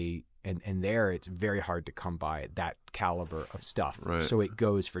 and there it's very hard to come by that caliber of stuff. Right. So it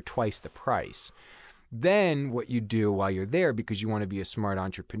goes for twice the price. Then what you do while you're there, because you want to be a smart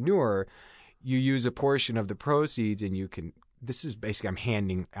entrepreneur, you use a portion of the proceeds and you can. This is basically, I'm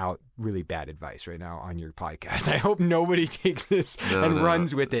handing out really bad advice right now on your podcast. I hope nobody takes this and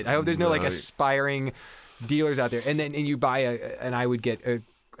runs with it. I hope there's no like aspiring dealers out there. And then you buy and I would get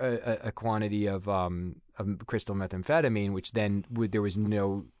a quantity of crystal methamphetamine, which then there was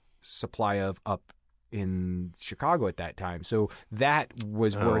no supply of up in Chicago at that time. So that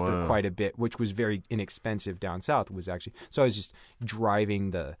was worth quite a bit, which was very inexpensive down south. So I was just driving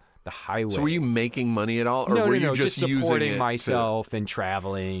the highway. So were you making money at all, or no, were you just using supporting it myself and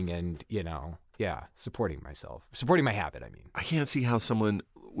traveling and supporting myself, supporting my habit. I mean, I can't see how someone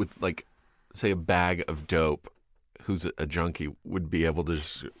with like, say, a bag of dope, who's a junkie, would be able to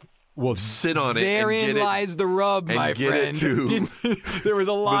just sit on it. Therein lies the rub, and my get friend. it to there was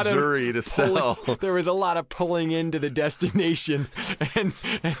a lot Missouri to sell. There was a lot of pulling into the destination, and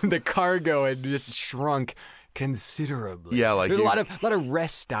the cargo had just shrunk considerably. Yeah, like there's a lot of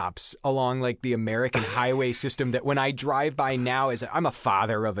rest stops along like the American highway system that when I drive by now, I'm a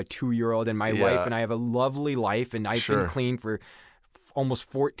father of a 2-year-old and my wife, and I have a lovely life, and I've been clean for almost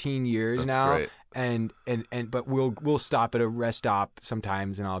 14 years now. Great. But we'll stop at a rest stop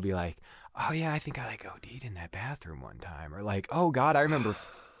sometimes, and I'll be like, oh yeah, I think I like OD'd in that bathroom one time, or like, oh God, I remember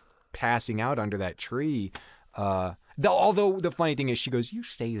passing out under that tree. Although the funny thing is, she goes, you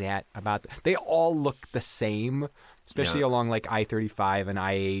say that about they all look the same, especially along like I-35 and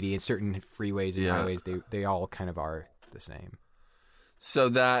I-80 and certain freeways and highways. They all kind of are the same.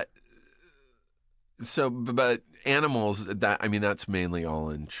 But Animals, that's mainly all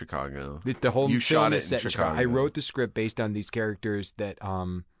in Chicago. The whole you film shot is it set in Chicago. I wrote the script based on these characters that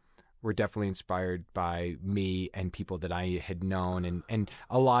were definitely inspired by me and people that I had known, and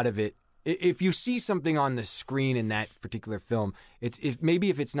a lot of it. If you see something on the screen in that particular film, maybe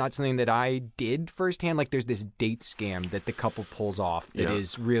if it's not something that I did firsthand, like there's this date scam that the couple pulls off that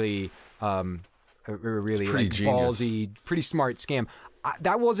is really, really like ballsy, pretty smart scam.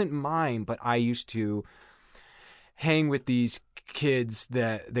 That wasn't mine, but I used to hang with these kids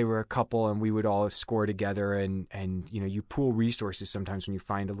that they were a couple, and we would all score together, and you pool resources sometimes when you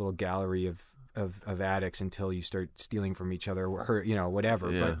find a little gallery of of addicts until you start stealing from each other, or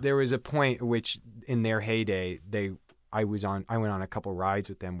whatever. Yeah. But there was a point at which, in their heyday, I went on a couple rides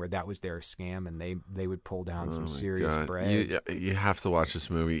with them where that was their scam, and they would pull down some serious God. bread. You have to watch this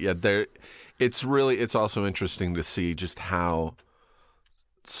movie. Yeah, it's also interesting to see just how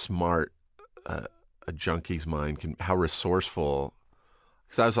smart a junkie's mind can, how resourceful.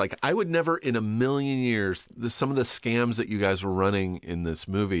 Because I was like, I would never in a million years, some of the scams that you guys were running in this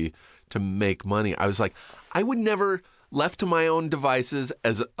movie to make money, I was like, I would never, left to my own devices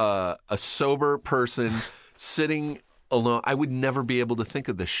as a sober person sitting alone, I would never be able to think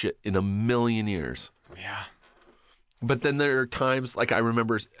of this shit in a million years. Yeah. But then there are times, like I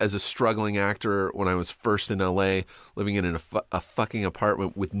remember as a struggling actor when I was first in LA, living in a fucking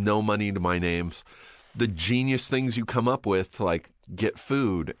apartment with no money to my names, the genius things you come up with to like get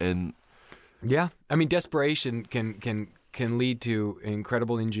food. And yeah, I mean, desperation can lead to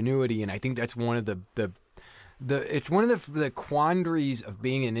incredible ingenuity, and I think that's one of it's one of the quandaries of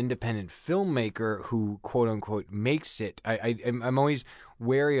being an independent filmmaker who, quote unquote, makes it. I'm always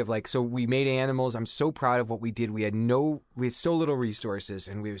wary of, like, so we made Animals. I'm so proud of what we did. We had so little resources,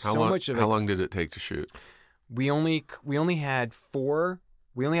 and we have much of it. How long did it take to shoot? We only had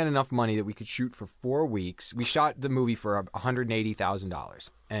enough money that we could shoot for 4 weeks. We shot the movie for $180,000,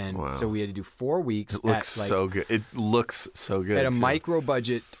 and Wow. so we had to do 4 weeks. It looks so good. It looks so good at a too. micro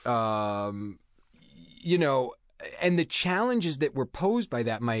budget. And the challenges that were posed by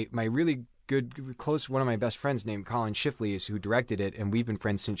that, my really good, close, one of my best friends named Colin Shifley is who directed it, and we've been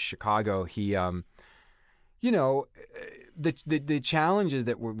friends since Chicago. He, the challenges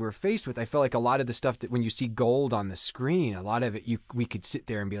that we're faced with, I felt like a lot of the stuff that when you see gold on the screen, a lot of it, we could sit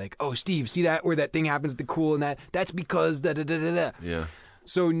there and be like, oh, Steve, see that, where that thing happens, the cool, and that's because da-da-da-da-da. Yeah.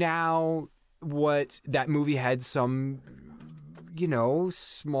 So now that movie had some,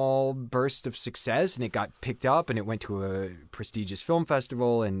 small burst of success, and it got picked up, and it went to a prestigious film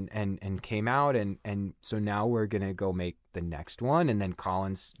festival and came out, and so now we're gonna go make the next one, and then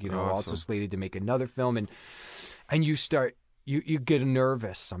Colin's Awesome. also slated to make another film, and you start you get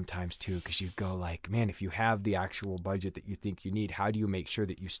nervous sometimes too, because you go like, man, if you have the actual budget that you think you need, how do you make sure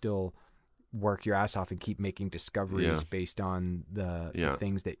that you still work your ass off and keep making discoveries based on the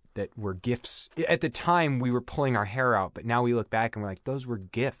things that were gifts. At the time, we were pulling our hair out, but now we look back and we're like, those were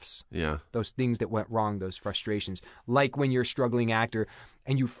gifts. Yeah. Those things that went wrong, those frustrations. Like when you're a struggling actor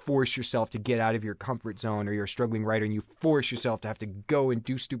and you force yourself to get out of your comfort zone, or you're a struggling writer and you force yourself to have to go and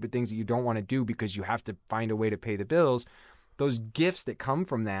do stupid things that you don't want to do because you have to find a way to pay the bills. Those gifts that come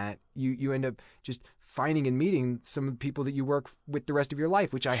from that, you end up just finding and meeting some people that you work with the rest of your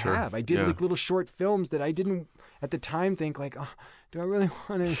life, which I have. I did like little short films that I didn't at the time think like, oh, do I really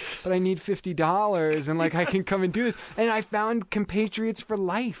want to, but I need $50 and like I can come and do this. And I found compatriots for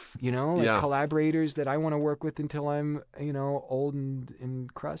life, collaborators that I want to work with until I'm, old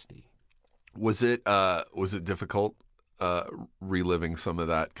and crusty. Was it difficult reliving some of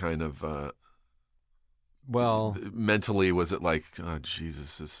that kind of well, mentally? Was it like, oh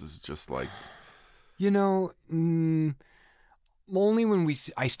Jesus, this is just like, only when we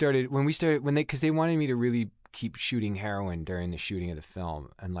started, because they wanted me to really keep shooting heroin during the shooting of the film,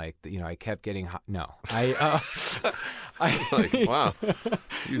 and like, I kept getting like, wow,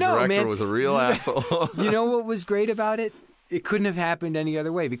 your director was a real asshole. You know what was great about it? It couldn't have happened any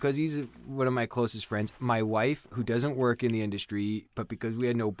other way, because he's one of my closest friends. My wife, who doesn't work in the industry, but because we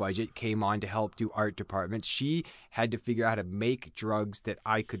had no budget, came on to help do art departments. She had to figure out how to make drugs that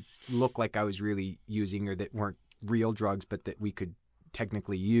I could look like I was really using, or that weren't real drugs, but that we could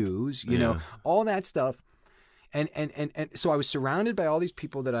technically use, all that stuff. And so I was surrounded by all these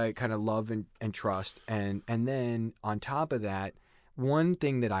people that I kind of love and trust. And then on top of that, one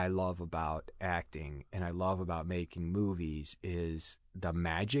thing that I love about acting and I love about making movies is the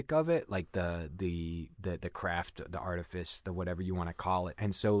magic of it, like the craft, the artifice, the whatever you want to call it.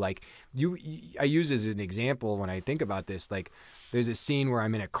 And so like I use as an example when I think about this, like there's a scene where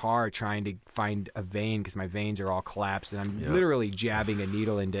I'm in a car trying to find a vein because my veins are all collapsed, and I'm literally jabbing a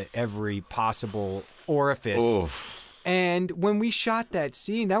needle into every possible orifice. Oh. And when we shot that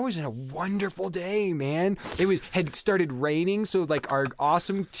scene, that was a wonderful day, man. Had started raining, so like our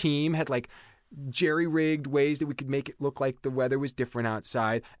awesome team had like jerry-rigged ways that we could make it look like the weather was different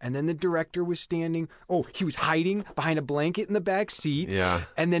outside. And then the director was he was hiding behind a blanket in the back seat. Yeah.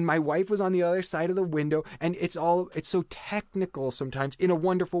 And then my wife was on the other side of the window, and it's so technical sometimes in a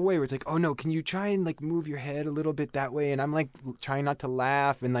wonderful way where it's like, oh no, can you try and like move your head a little bit that way? And I'm like trying not to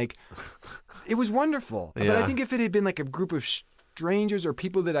laugh, and like it was wonderful. Yeah. But I think if it had been like a group of strangers or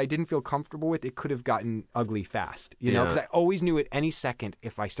people that I didn't feel comfortable with, it could have gotten ugly fast, you know, Yeah. because I always knew at any second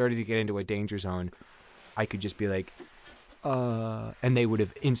if I started to get into a danger zone, I could just be like, and they would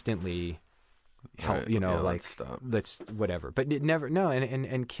have instantly helped, Right. you know, Yeah, like let's stop. let's whatever. But it never, no,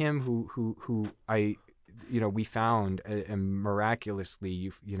 and Kim, who I, you know, we found, and miraculously,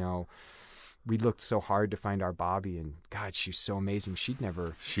 you know, we looked so hard to find our Bobby, and God, she's so amazing.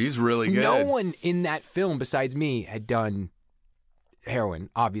 She's really good. No one in that film besides me had done heroin,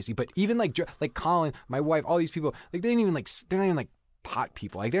 obviously, but even like Colin, my wife, all these people, like they're not even like pot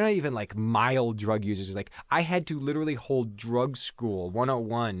people, like they're not even like mild drug users. Like I had to literally hold drug school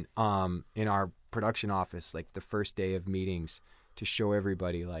 101 in our production office, like the first day of meetings, to show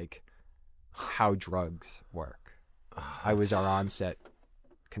everybody like how drugs work. I was our on-set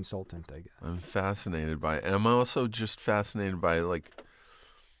consultant, I guess. I'm fascinated by it. And I'm also just fascinated by, like,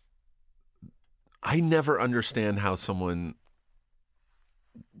 I never understand how someone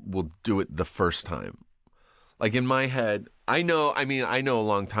will do it the first time. Like in my head, I know a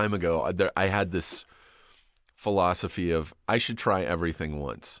long time ago, I had this philosophy of I should try everything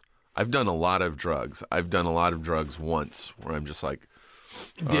once. I've done a lot of drugs. I've done a lot of drugs once where I'm just like,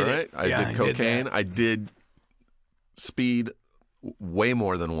 all right, I did cocaine. I did speed way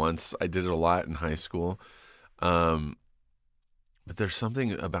more than once. I did it a lot in high school. But there's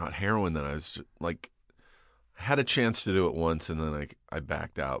something about heroin that I was just, like, I had a chance to do it once and then I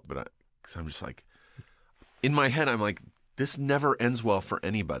backed out. But because I'm just like, in my head, I'm like, this never ends well for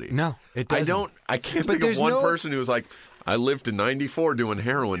anybody. No, it doesn't. I can't think of one person who was like, I lived to 94 doing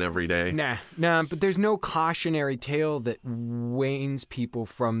heroin every day. Nah, but there's no cautionary tale that wanes people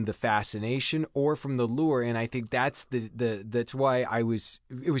from the fascination or from the lure, and I think that's that's why it was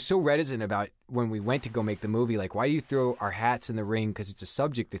so reticent about when we went to go make the movie, like, why do you throw our hats in the ring? Because it's a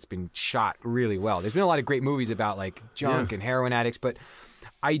subject that's been shot really well. There's been a lot of great movies about, like, junk and heroin addicts, but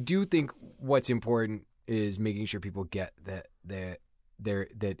I do think what's important is making sure people get that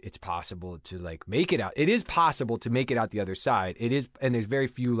it's possible to, like, make it out. It is possible to make it out the other side. It is, and there's very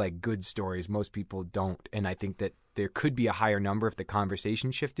few, like, good stories. Most people don't, and I think that there could be a higher number if the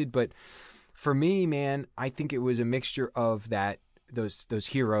conversation shifted. But for me, man, I think it was a mixture of those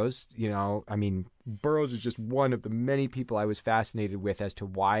heroes. You know, I mean, Burroughs is just one of the many people I was fascinated with as to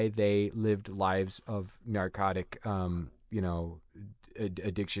why they lived lives of narcotic,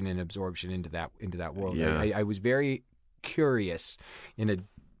 addiction and absorption into that world. Yeah. I was very curious in a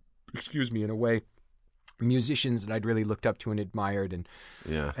way, musicians that I'd really looked up to and admired,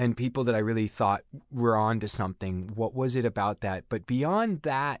 and people that I really thought were onto something. What was it about that? But beyond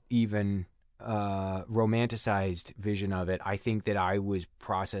that, even romanticized vision of it, I think that I was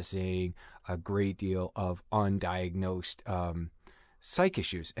processing a great deal of undiagnosed psych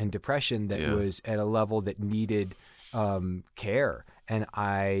issues and depression that was at a level that needed care, and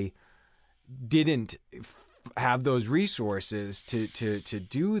I didn't have those resources to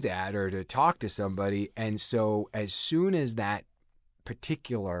do that or to talk to somebody. And so as soon as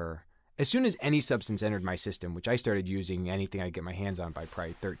any substance entered my system, which I started using anything I get my hands on by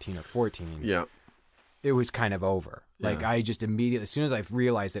probably 13 or 14, it was kind of over. Like, I just immediately, as soon as I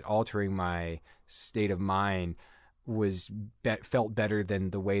realized that altering my state of mind felt better than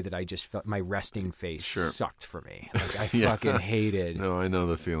the way that I just felt, my resting face sucked for me. Like, I fucking hated. No, I know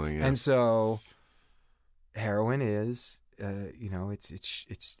the feeling. Yeah. And so heroin is, it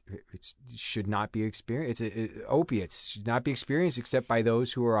should not be experienced. Opiates should not be experienced except by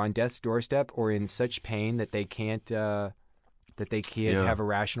those who are on death's doorstep or in such pain that they can't have a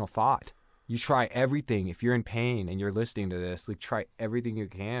rational thought. You try everything. If you're in pain and you're listening to this, like, try everything you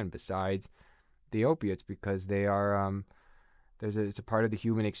can besides the opiates, because they are it's a part of the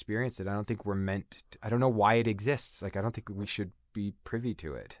human experience that I don't think we're meant to, I don't know why it exists. Like, I don't think we should be privy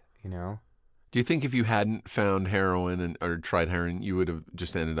to it, you know? Do you think if you hadn't found heroin or tried heroin, you would have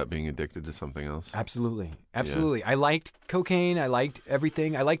just ended up being addicted to something else? Absolutely. I liked cocaine. I liked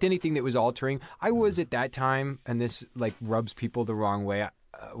everything. I liked anything that was altering. I was at that time, and this, like, rubs people the wrong way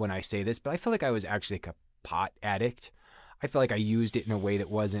when I say this, but I feel like I was actually like a pot addict. I feel like I used it in a way that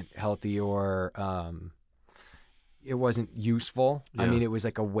wasn't healthy or it wasn't useful. I mean, it was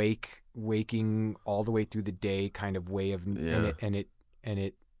like a waking all the way through the day kind of way of,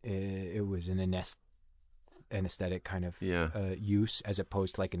 it was an anesthetic kind of use, as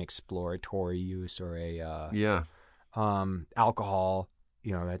opposed to like an exploratory use or a alcohol.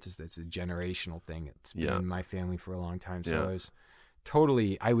 You know, that's a generational thing. It's been in my family for a long time, so I was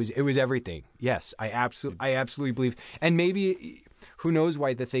totally. It was everything. Yes, I absolutely believe. And maybe, who knows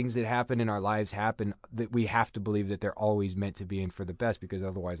why the things that happen in our lives happen, that we have to believe that they're always meant to be and for the best, because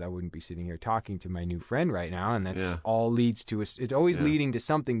otherwise I wouldn't be sitting here talking to my new friend right now. And that's all leads to us. It's always leading to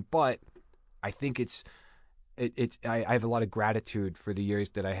something. But I think I have a lot of gratitude for the years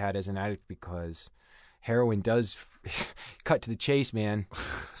that I had as an addict, because heroin does cut to the chase, man.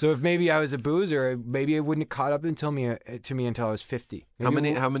 So if maybe I was a boozer, maybe it wouldn't have caught up to me until I was 50.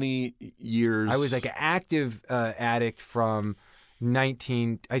 Maybe How many years? I was like an active addict from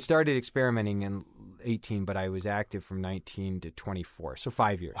 19. I started experimenting in 18, but I was active from 19 to 24. So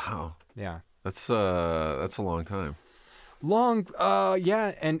 5 years. Wow. Yeah. That's a long time. Long,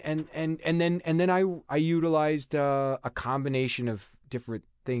 yeah, and then I utilized a combination of different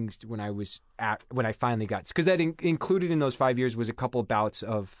things when I finally got, because that included in those 5 years was a couple of bouts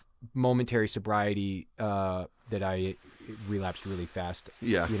of momentary sobriety that I relapsed really fast.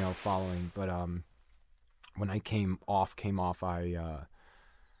 Yeah, following. But when I came off,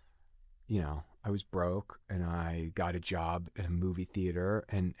 I was broke, and I got a job at a movie theater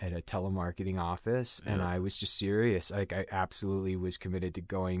and at a telemarketing office, and I was just serious. Like, I absolutely was committed to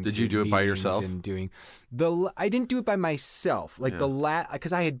going. Did you do it by yourself? And I didn't do it by myself. Like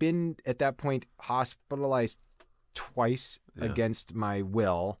because I had been at that point hospitalized twice against my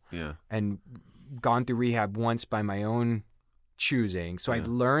will, and gone through rehab once by my own choosing. So I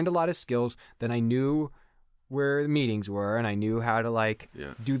learned a lot of skills. Then I knew where the meetings were, and I knew how to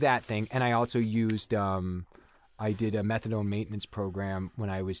do that thing. And I also used I did a methadone maintenance program when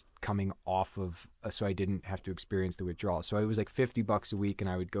I was coming off of, so I didn't have to experience the withdrawal. So it was like $50 a week, and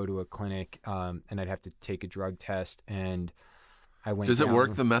I would go to a clinic, and I'd have to take a drug test, and I went. Does it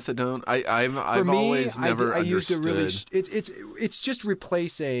work, the methadone? I've always never understood. Used a really, it's just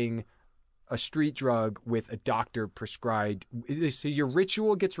replacing a street drug with a doctor prescribed. So your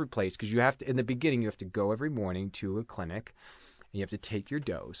ritual gets replaced, because you have to, in the beginning, you have to go every morning to a clinic, and you have to take your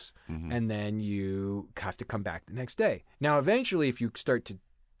dose, and then you have to come back the next day. Now, eventually, if you start to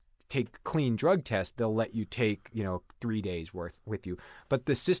take clean drug tests, they'll let you take, 3 days worth with you. But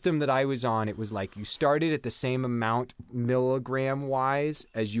the system that I was on, it was like you started at the same amount milligram wise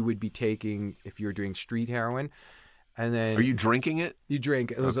as you would be taking if you were doing street heroin. And then, are you drinking it? You drink.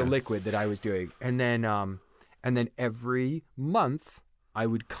 It was a liquid that I was doing. And then every month I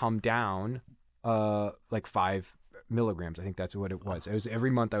would come down like 5 milligrams. I think that's what it was. It was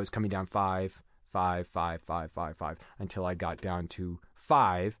every month I was coming down 5 until I got down to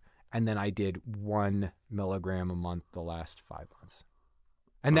 5, and then I did 1 milligram a month the last 5 months.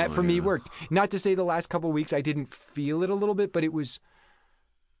 And that for me worked. Not to say the last couple of weeks I didn't feel it a little bit, but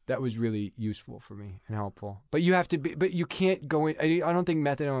that was really useful for me and helpful. But you have to be, but you can't go in. I don't think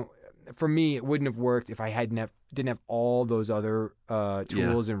methadone, for me, it wouldn't have worked if I didn't have all those other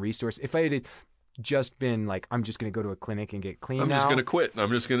tools and resources. If I had just been like, I'm just going to go to a clinic and get clean now. I'm just going to quit. I'm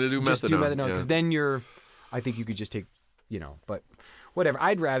just going to do methadone. Just do methadone, because then I think you could just take, but whatever.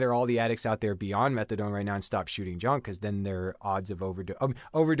 I'd rather all the addicts out there be on methadone right now and stop shooting junk, because then their odds of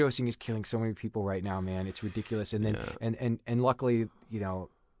overdosing is killing so many people right now, man. It's ridiculous. And then, and luckily,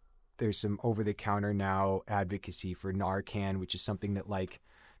 there's some over-the-counter now advocacy for Narcan, which is something that like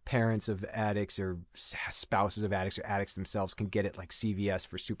parents of addicts or spouses of addicts or addicts themselves can get at like CVS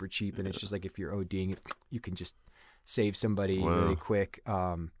for super cheap. And it's just like, if you're ODing, you can just save somebody really quick.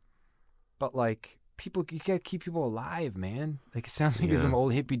 But like, you gotta keep people alive, man. Like, it sounds like some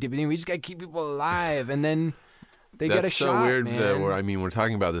old hippie dippy thing. We just gotta keep people alive, and then they get a shot. That's so weird that we're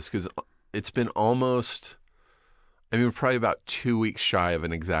talking about this, because it's been almost. We're probably about 2 weeks shy of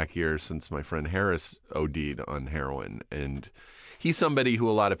an exact year since my friend Harris OD'd on heroin. And he's somebody who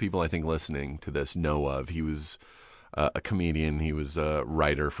a lot of people, I think, listening to this know of. He was a comedian. He was a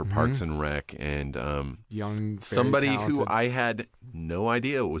writer for Parks and Rec. And young, somebody talented. who I had no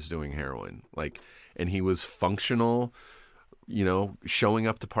idea was doing heroin. And he was functional, showing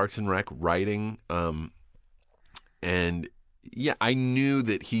up to Parks and Rec, writing. And yeah, I knew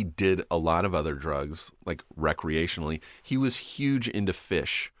that he did a lot of other drugs, like recreationally. He was huge into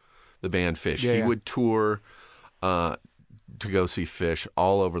Phish, the band Phish. He would tour to go see Phish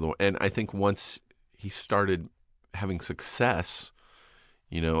all over the world. And I think once he started having success,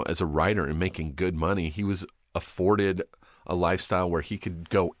 as a writer and making good money, he was afforded a lifestyle where he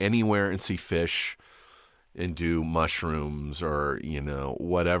could go anywhere and see Phish and do mushrooms or,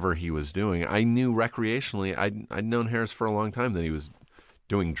 whatever he was doing. I knew recreationally, I'd known Harris for a long time that he was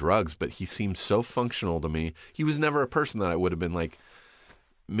doing drugs, but he seemed so functional to me. He was never a person that I would have been like,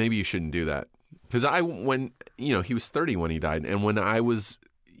 maybe you shouldn't do that. Because he was 30 when he died. And when I was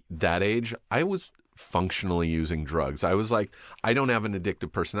that age, I was functionally using drugs. I was like, I don't have an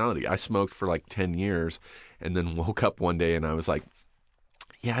addictive personality. I smoked for like 10 years and then woke up one day and I was like,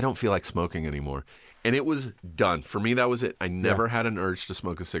 yeah, I don't feel like smoking anymore. And it was done. For me, that was it. I never had an urge to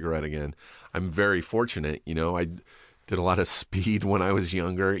smoke a cigarette again. I'm very fortunate. You know, I did a lot of speed when I was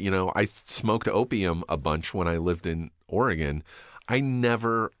younger. You know, I smoked opium a bunch when I lived in Oregon. I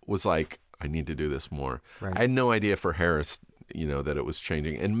never was like, I need to do this more. Right. I had no idea for Harris, you know, that it was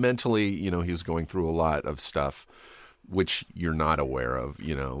changing. And mentally, you know, he was going through a lot of stuff which you're not aware of,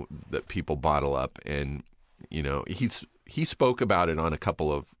 you know, that people bottle up. And, you know, he spoke about it on a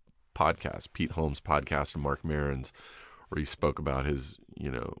couple of podcasts, Pete Holmes' podcast and Mark Maron's, where he spoke about his,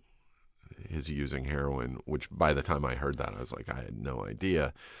 you know, his using heroin, which by the time I heard that, I was like, I had no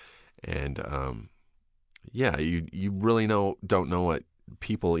idea. And, yeah, you really don't know what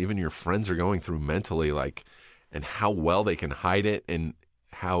people, even your friends, are going through mentally, like, and how well they can hide it, and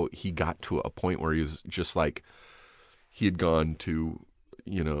how he got to a point where he was just like, he had gone to,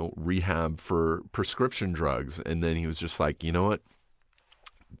 you know, rehab for prescription drugs, and then he was just like, you know what,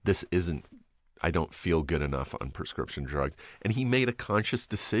 I don't feel good enough on prescription drugs. And he made a conscious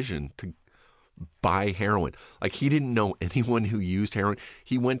decision to buy heroin. Like, he didn't know anyone who used heroin.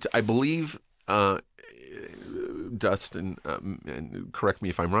 He went to, I believe, Dustin, and correct me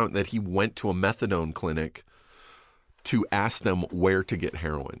if I'm wrong, that he went to a methadone clinic to ask them where to get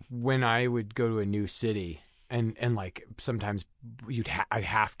heroin. When I would go to a new city, and like sometimes I'd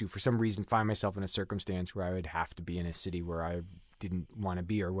have to, for some reason, find myself in a circumstance where I would have to be in a city where I didn't want to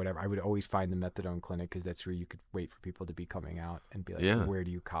be or whatever, I would always find the methadone clinic, because that's where you could wait for people to be coming out and be like, where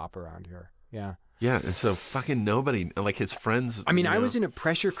do you cop around here? Yeah. Yeah, and so fucking nobody, like his friends. I mean, I was in a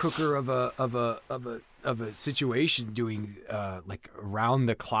pressure cooker of a situation doing like around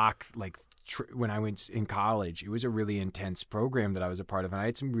the clock, like when I went in college. It was a really intense program that I was a part of, and I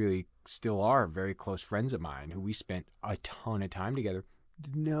had some really, still are, very close friends of mine who we spent a ton of time together.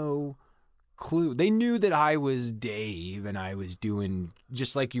 No clue. They knew that I was Dave, and I was doing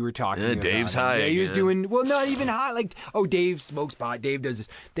just like you were talking about. Dave's high. Yeah, he was doing, well, not even high. Like, oh, Dave smokes pot. Dave does this.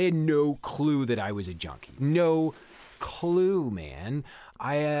 They had no clue that I was a junkie. No clue, man.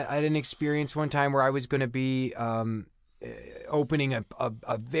 I had an experience one time where I was going to be opening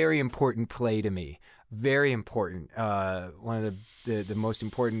a very important play to me. Very important. One of the most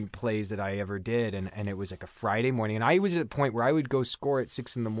important plays that I ever did, and it was like a Friday morning, and I was at a point where I would go score at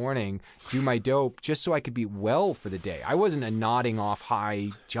 6 a.m, do my dope just so I could be well for the day. I wasn't a nodding off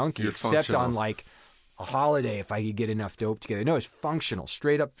high junkie, except on like a holiday if I could get enough dope together. No, it's functional,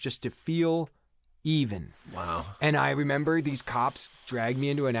 straight up, just to feel even. Wow. And I remember these cops dragged me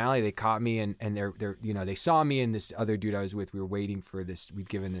into an alley. They caught me, and they're you know, they saw me and this other dude I was with. We were waiting for this. We'd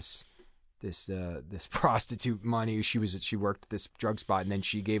given this prostitute money. She worked at this drug spot, and then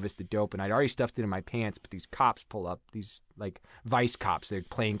she gave us the dope, and I'd already stuffed it in my pants, but these cops pull up, these like vice cops, they're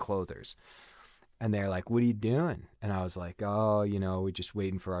plain clothers, and they're like, what are you doing? And I was like, oh, you know, we're just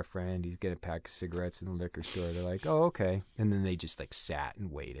waiting for our friend, he's getting a pack of cigarettes in the liquor store. They're like, oh, okay. And then they just like sat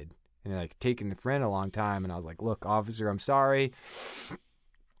and waited, and like taking the friend a long time. And I was like, look, officer, I'm sorry,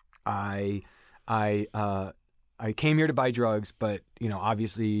 I came here to buy drugs, but, you know,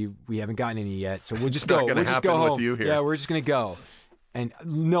 obviously we haven't gotten any yet, so we'll just go. We'll just go home. With you here. Yeah, we're just going to go. And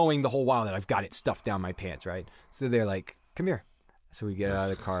knowing the whole while that I've got it stuffed down my pants, right? So they're like, come here. So we get out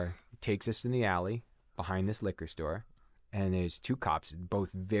of the car. He takes us in the alley behind this liquor store, and there's two cops,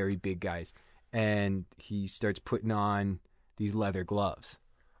 both very big guys, and he starts putting on these leather gloves.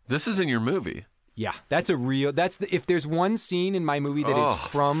 This is in your movie. Yeah, if there's one scene in my movie that is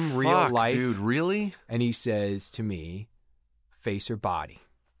from real life. Dude, really? And he says to me, face or body.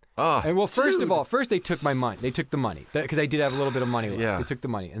 Oh, and well, first of all, they took my money. They took the money because I did have a little bit of money left. Yeah. They took the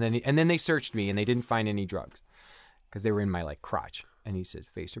money, and then they searched me, and they didn't find any drugs because they were in my like crotch. And he says,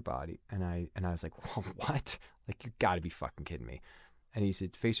 face or body, and I was like, well, what? Like, you got to be fucking kidding me. And he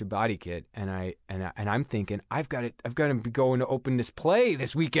said, face or body, kid. And I'm thinking, I've got to be going to open this play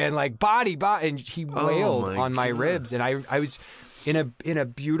this weekend, like body. And he wailed on my ribs. And I was in a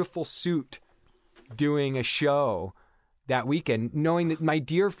beautiful suit doing a show that weekend, knowing that my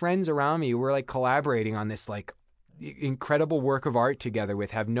dear friends around me were like collaborating on this like incredible work of art together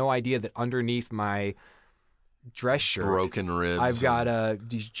with, have no idea that underneath my dress shirt, broken ribs, I've got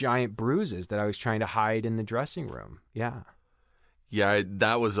these giant bruises that I was trying to hide in the dressing room. Yeah. Yeah,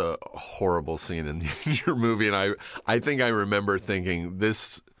 that was a horrible scene in your movie, and I think I remember thinking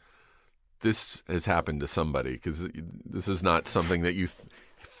this has happened to somebody, because this is not something that you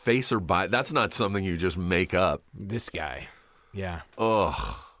face or body. That's not something you just make up. This guy, yeah.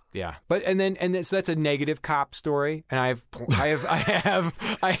 Ugh. Yeah, but so that's a negative cop story, and I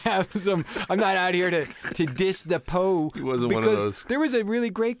have some. I'm not out here to diss the Poe. He wasn't one of those. There was a really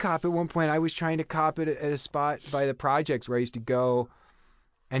great cop at one point. I was trying to cop at a spot by the projects where I used to go,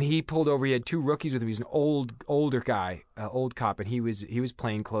 and he pulled over. He had 2 rookies with him. He's an older guy, old cop, and he was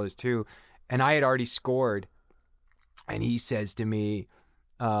plain clothes too, and I had already scored, and he says to me,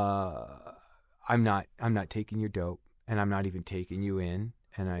 "I'm not taking your dope, and I'm not even taking you in."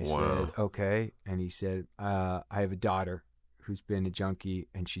 And I said, okay. And he said, I have a daughter who's been a junkie,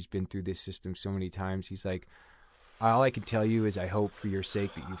 and she's been through this system so many times. He's like, all I can tell you is I hope for your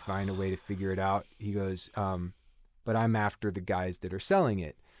sake that you find a way to figure it out. He goes, but I'm after the guys that are selling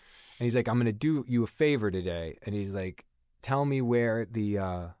it. And he's like, I'm going to do you a favor today. And he's like, tell me where they've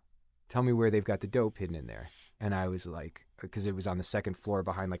got the dope hidden in there. And I was like, because it was on the 2nd floor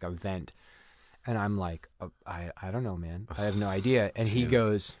behind like a vent. And I'm like, I don't know, man. I have no idea. And he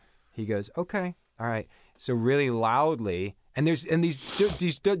goes, okay, all right. So really loudly, and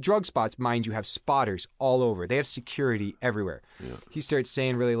these drug spots, mind you, have spotters all over. They have security everywhere. Yeah. He starts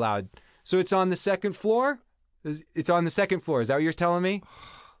saying really loud, so it's on the 2nd floor? It's on the 2nd floor. Is that what you're telling me?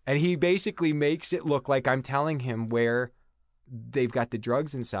 And he basically makes it look like I'm telling him where they've got the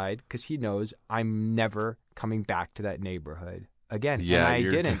drugs inside, because he knows I'm never coming back to that neighborhood again. Yeah, and I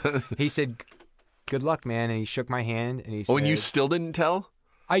didn't. He said, good luck, man. And he shook my hand, and he said, and you still didn't tell?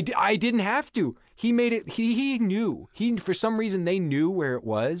 I didn't have to. He made it. He knew. For some reason, they knew where it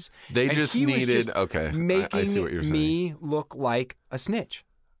was. They just needed. Okay, making I see what you're saying. Me look like a snitch.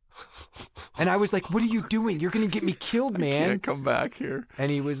 And I was like, "What are you doing? You're going to get me killed, man." I can't come back here. And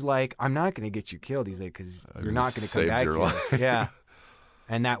he was like, "I'm not going to get you killed." He's like, "Because you're not going to come back your here." life. Yeah.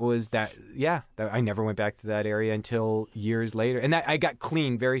 And that was that. Yeah, I never went back to that area until years later. And that I got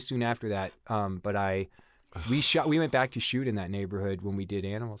clean very soon after that. But we went back to shoot in that neighborhood when we did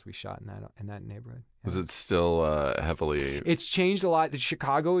Animals. We shot in that neighborhood. Yeah. Was it still heavily? It's changed a lot.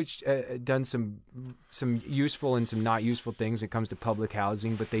 Chicago has done some useful and some not useful things when it comes to public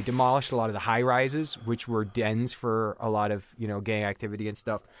housing, but they demolished a lot of the high rises, which were dens for a lot of gang activity and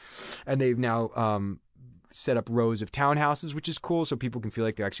stuff, and they've now set up rows of townhouses, which is cool, so people can feel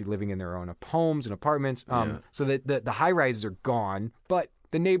like they're actually living in their own homes and apartments. So that the high rises are gone, but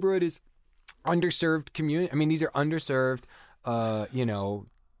the neighborhood is underserved community. I mean, these are underserved,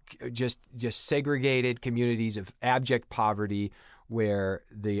 just segregated communities of abject poverty, where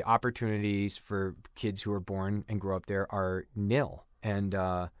the opportunities for kids who are born and grow up there are nil. And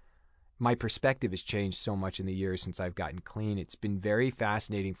my perspective has changed so much in the years since I've gotten clean. It's been very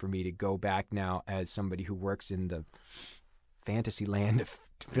fascinating for me to go back now as somebody who works in the fantasy land of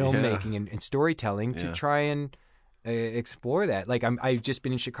filmmaking and storytelling to try and explore that. Like I've just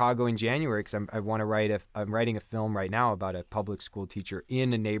been in Chicago in January because I'm writing a film right now about a public school teacher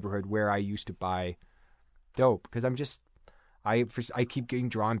in a neighborhood where I used to buy dope, because I keep getting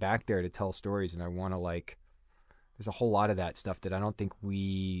drawn back there to tell stories, and I want to there's a whole lot of that stuff that I don't think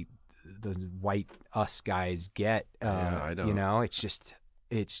those white us guys get. I don't.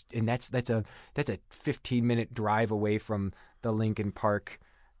 And that's a 15-minute drive away from the Lincoln Park,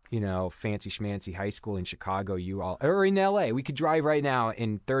 fancy schmancy high school in Chicago, or in LA. We could drive right now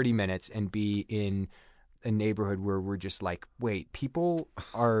in 30 minutes and be in a neighborhood where we're just like, wait, people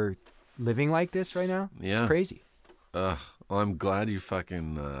are living like this right now? Yeah. It's crazy. Well, I'm glad you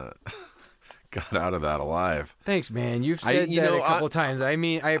fucking got out of that alive. Thanks, man. You've said that a couple times. I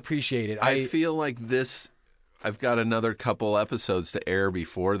mean, I appreciate it. I feel like I've got another couple episodes to air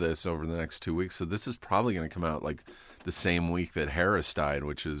before this over the next 2 weeks, so this is probably going to come out like the same week that Harris died,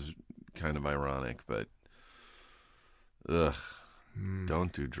 which is kind of ironic, but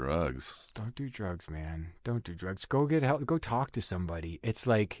don't do drugs. Don't do drugs, man. Don't do drugs. Go get help. Go talk to somebody. It's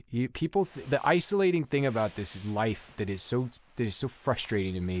like the isolating thing about this life that is so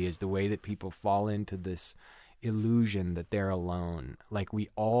frustrating to me is the way that people fall into this illusion that they're alone. Like we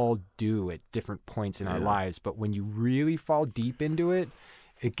all do at different points in our lives, but when you really fall deep into it,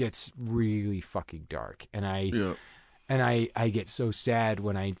 it gets really fucking dark. And I get so sad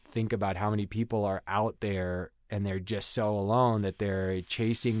when I think about how many people are out there and they're just so alone that they're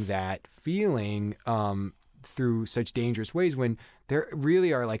chasing that feeling through such dangerous ways, when there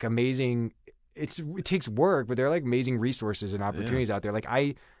really are like amazing. It takes work, but there are like amazing resources and opportunities out there. Like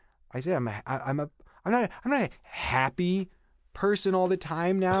I say, I'm not a happy person all the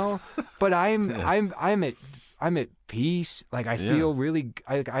time now, but I'm at peace. Like I feel really.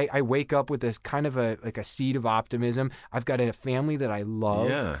 I wake up with this kind of a seed of optimism. I've got a family that I love.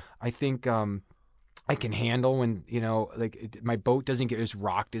 Yeah. I think I can handle when, my boat doesn't get as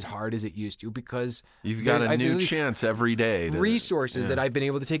rocked as hard as it used to because you've got a new chance every day. Resources that I've been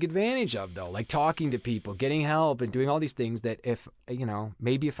able to take advantage of, though, like talking to people, getting help, and doing all these things that if,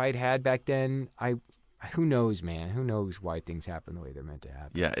 maybe if I'd had back then, who knows, man? Who knows why things happen the way they're meant to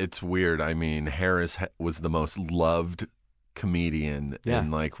happen? Yeah, it's weird. I mean, Harris was the most loved comedian,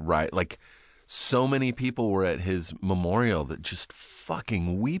 and so many people were at his memorial that just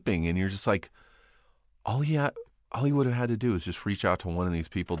fucking weeping, and you're just like, all he would have had to do is just reach out to one of these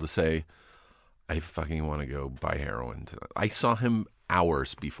people to say, I fucking want to go buy heroin tonight. I saw him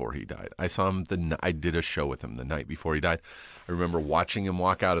hours before he died. I saw him I did a show with him the night before he died. I remember watching him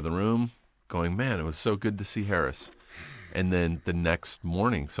walk out of the room going, man, it was so good to see Harris. And then the next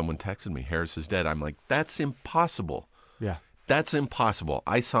morning, someone texted me, Harris is dead. I'm like, that's impossible. Yeah. That's impossible.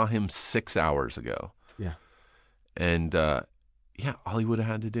 I saw him 6 hours ago. Yeah. And, all he would have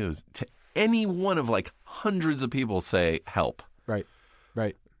had to do is to any one of hundreds of people say help. Right.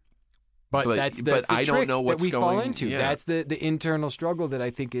 But that's the I trick don't know what's that we going, fall into. Yeah. That's the internal struggle that I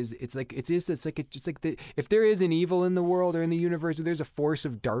think is if there is an evil in the world or in the universe, or there's a force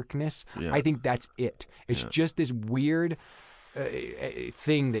of darkness, I think that's it. It's just this weird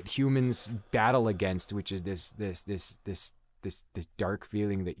thing that humans battle against, which is this dark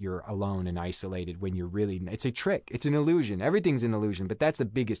feeling that you're alone and isolated when you're really. It's a trick. It's an illusion. Everything's an illusion, but that's the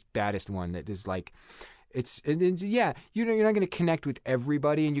biggest, baddest one. That is you're not going to connect with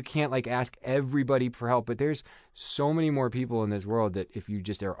everybody, and you can't ask everybody for help. But there's so many more people in this world that if you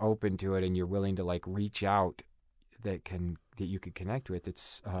just are open to it and you're willing to reach out, that you could connect with.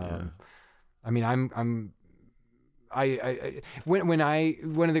 It's. I mean,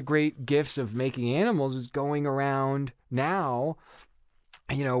 one of the great gifts of making animals is going around now.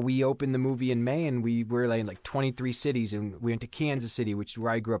 We opened the movie in May, and we were in 23 cities, and we went to Kansas City, which is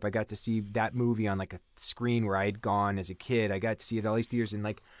where I grew up. I got to see that movie on a screen where I had gone as a kid. I got to see it all these theaters,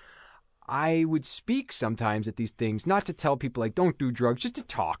 and I would speak sometimes at these things, not to tell people don't do drugs, just to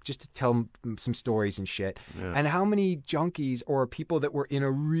talk, just to tell them some stories and shit. Yeah. And how many junkies or people that were in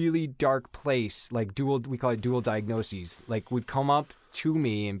a really dark place, we call it dual diagnoses, would come up to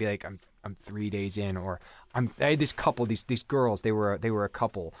me and be like, I'm 3 days in, or I had this couple, these girls, they were a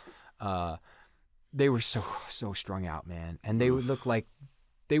couple. They were so strung out, man. And they would look like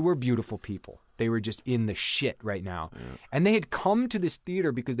they were beautiful people. They were just in the shit right now. Yeah. And they had come to this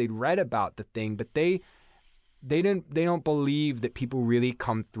theater because they'd read about the thing, but they don't believe that people really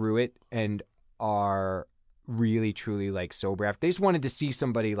come through it and are really truly sober after. They just wanted to see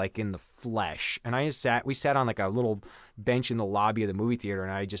somebody in the flesh. And we sat on a little bench in the lobby of the movie theater,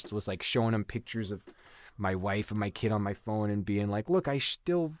 and I just was showing them pictures of my wife and my kid on my phone and being like, look, I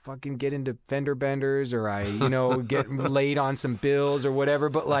still fucking get into fender benders, or I, get laid on some bills or whatever,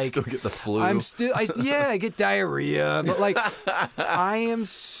 but I still get the flu. I get diarrhea, but I am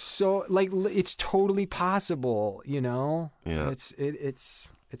so it's totally possible, Yeah. It's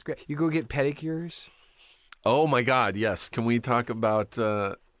great. You go get pedicures. Oh my God, yes. Can we talk about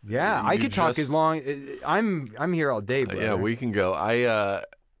yeah, I could talk as long. I'm here all day, brother. Yeah, we can go.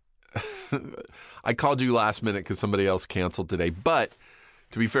 I called you last minute because somebody else canceled today. But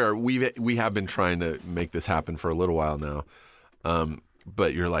to be fair, we have been trying to make this happen for a little while now.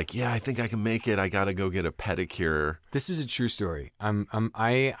 But you're like, yeah, I think I can make it. I got to go get a pedicure. This is a true story. I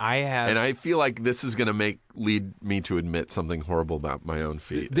have, and I feel like this is going to lead me to admit something horrible about my own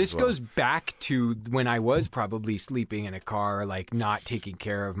feet. This goes back to when I was probably sleeping in a car, not taking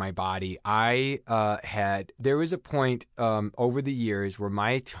care of my body. There was a point over the years where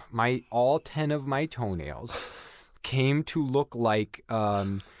my all 10 of my toenails came to look like.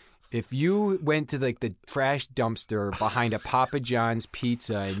 If you went to the trash dumpster behind a Papa John's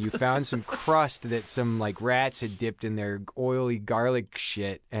pizza and you found some crust that some rats had dipped in their oily garlic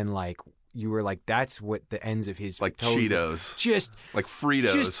shit, and you were that's what the ends of his toes Cheetos, just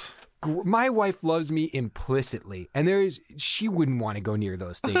Fritos. My wife loves me implicitly, and she wouldn't want to go near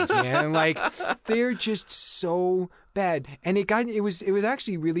those things, man. They're just so bad, and it was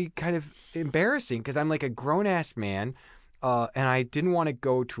actually really kind of embarrassing because I'm a grown ass man. And I didn't want to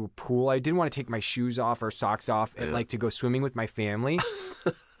go to a pool. I didn't want to take my shoes off or socks off to go swimming with my family.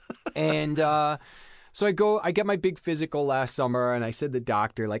 And so I get my big physical last summer, and I said to the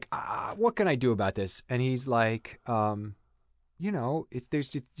doctor, what can I do about this? And he's like, you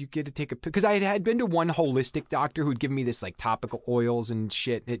get to take because I had been to one holistic doctor who'd given me this topical oils and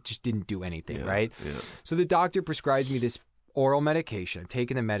shit. It just didn't do anything, right? Yeah. So the doctor prescribes me this oral medication. I'm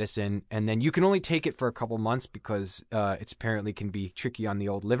taking the medicine, and then you can only take it for a couple months because it's apparently can be tricky on the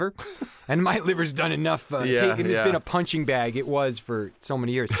old liver. And my liver's done enough. It's been a punching bag. It was for so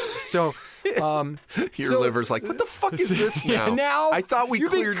many years. So Your liver's like, what the fuck is this now? Yeah, now I thought we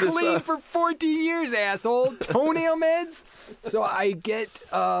you've cleared been this clean up. for 14 years, asshole. Toenail meds. So I get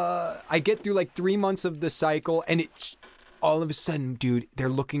through like 3 months of the cycle, and it's all of a sudden, dude, they're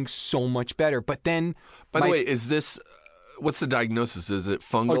looking so much better. But then, By the way, is this? What's the diagnosis? Is it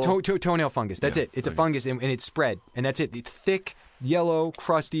fungal? Toenail fungus. That's it. It's a fungus, and it's spread, and that's it. It's thick, yellow,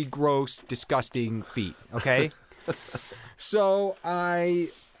 crusty, gross, disgusting feet. Okay. So I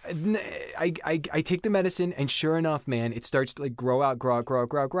take the medicine, and sure enough, man, it starts to like grow out.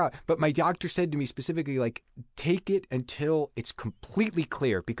 But my doctor said to me specifically, like, take it until it's completely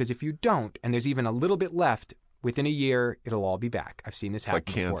clear, because if you don't, and there's even a little bit left, within a year, it'll all be back. I've seen this happen Like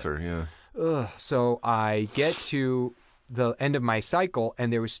cancer, before. yeah. So I get to the end of my cycle,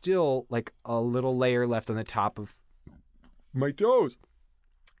 and there was still like a little layer left on the top of my toes.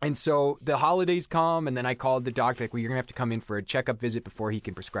 And so the holidays come, and then I called the doctor, like, well, you're going to have to come in for a checkup visit before he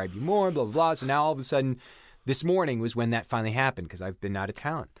can prescribe you more, blah, blah, blah. So now all of a sudden, this morning was when that finally happened, because I've been out of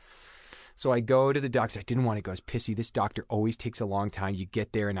town. So I go to the doctor. I didn't want to go. I was pissy. This doctor always takes a long time. You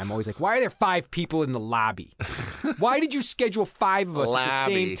get there, and I'm always like, why are there 5 people in the lobby? Why did you schedule 5 of us at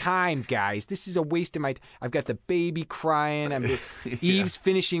the same time, guys? This is a waste of my time. I've got the baby crying. Eve's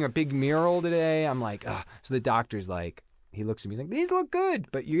finishing a big mural today. I'm like, ugh. So the doctor's like, he looks at me, he's like, these look good,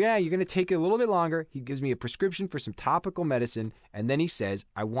 but yeah, you're going to take it a little bit longer. He gives me a prescription for some topical medicine, and then he says,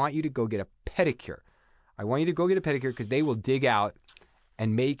 I want you to go get a pedicure. I want you to go get a pedicure because they will dig out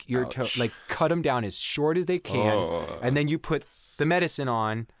and make your toe, like, cut them down as short as they can, and then you put the medicine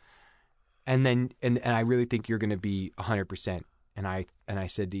on, and then and I really think you're going to be 100%. And I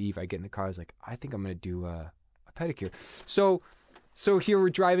said to Eve, I get in the car, I was like, I think I'm going to do a pedicure. So here we're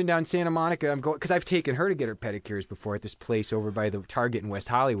driving down Santa Monica. I'm going because I've taken her to get her pedicures before at this place over by the Target in West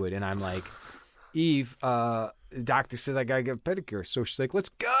Hollywood, and I'm like, Eve, the doctor says I gotta get a pedicure. So she's like, let's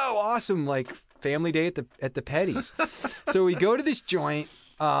go, awesome, like family day at the Petties. So we go to this joint.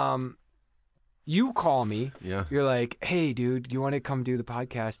 You call me. Yeah. You're like, hey, dude, do you want to come do the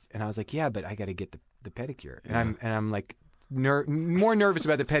podcast? And I was like, yeah, but I got to get the pedicure. And I'm like. More nervous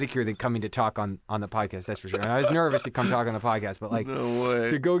about the pedicure than coming to talk on the podcast, that's for sure. And I was nervous to come talk on the podcast, but like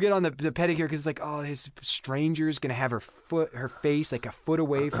to go get on the pedicure because it's like, oh, this stranger's gonna have her face like a foot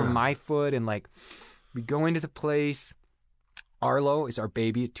away from my foot, and like we go into the place. Arlo is our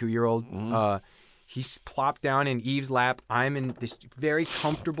baby, 2-year-old. He's plopped down in Eve's lap. I'm in this very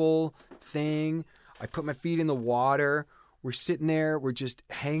comfortable thing. I put my feet in the water. We're sitting there. We're just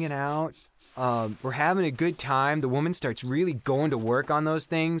hanging out. We're having a good time. The woman starts really going to work on those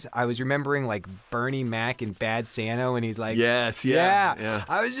things. I was remembering like Bernie Mac in Bad Santa, and he's like, yes, yeah.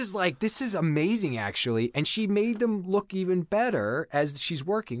 I was just like, this is amazing, actually. And she made them look even better as she's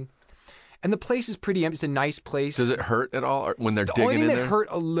working. And the place is pretty empty. It's a nice place. Does it hurt at all when they're digging in there? The only thing that hurt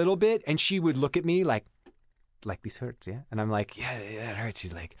a little bit, and she would look at me like this hurts, yeah? And I'm like, yeah, it hurts.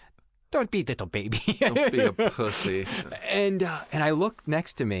 She's like, don't be little baby. Don't be a pussy. And I look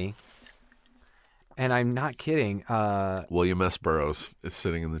next to me. And I'm not kidding. William S. Burroughs is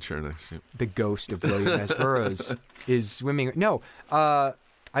sitting in the chair next to you. The ghost of William S. Burroughs is swimming. No, I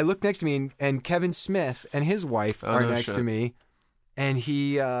look next to me, and Kevin Smith and his wife are next to me, and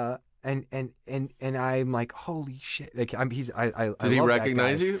he and I'm like, holy shit! Like Did he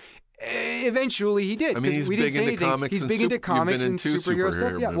recognize you? Eventually, he did. I mean, we didn't say anything. He's big into comics and superhero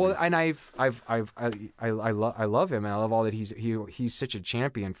stuff. Yeah, well, and I love him, and I love all that he's such a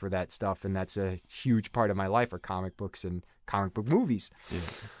champion for that stuff, and that's a huge part of my life are comic books and comic book movies. Yeah.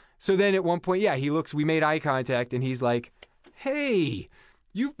 So then at one point, we made eye contact, and he's like, "Hey,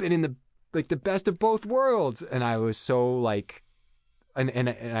 you've been in the best of both worlds," and I was so like. And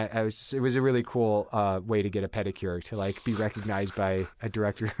I was. It was a really cool way to get a pedicure, to like be recognized by a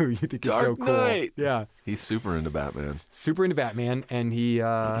director who you think is so cool. Knight. Yeah, he's super into Batman. And he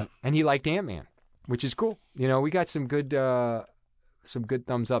liked Ant-Man, which is cool. You know, we got some good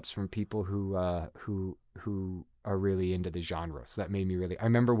thumbs ups from people who are really into the genre. So that made me really. I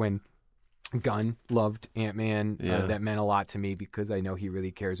remember when Gunn loved Ant-Man. That meant a lot to me because I know he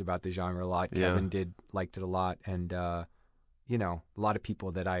really cares about the genre a lot. Kevin liked it a lot, and. You know, a lot of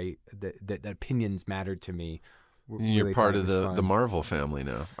people that opinions mattered to me. You're really part of the Marvel family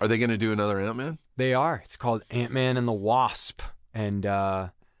now. Are they going to do another Ant-Man? They are. It's called Ant-Man and the Wasp. And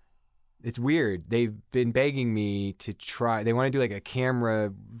it's weird. They've been begging me to try. They want to do like a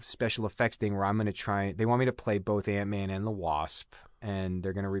camera special effects thing where I'm going to try. They want me to play both Ant-Man and the Wasp. And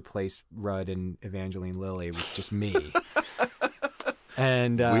they're going to replace Rudd and Evangeline Lilly with just me.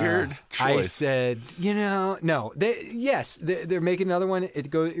 And weird choice. I said, no. They're making another one.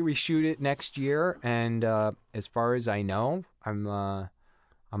 We shoot it next year, and as far as I know, I'm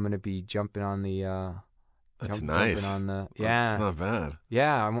I'm gonna be jumping on the. That's nice. Jumping on the That's not bad.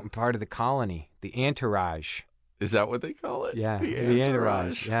 Yeah, I'm part of the colony, the entourage. Is that what they call it? Yeah, the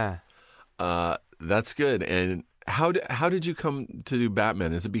entourage. Yeah. That's good. And how did you come to do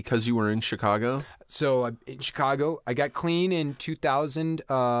Batman? Is it because you were in Chicago? So in Chicago, I got clean in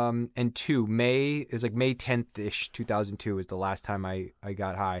 2002. May 10th ish. 2002 was the last time I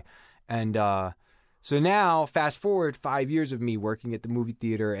got high, and so now fast forward 5 years of me working at the movie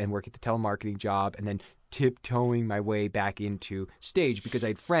theater and working at the telemarketing job, and then tiptoeing my way back into stage because I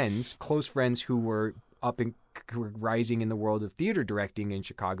had friends, close friends who were rising in the world of theater directing in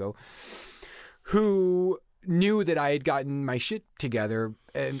Chicago, who knew that I had gotten my shit together,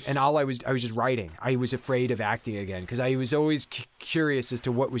 and all I was just writing. I was afraid of acting again because I was always curious as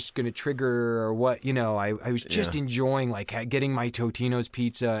to what was going to trigger or what, I was just enjoying like getting my Totino's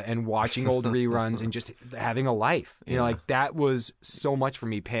pizza and watching old reruns and just having a life. You know, like that was so much for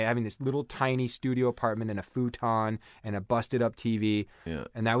me. Having this little tiny studio apartment and a futon and a busted up TV,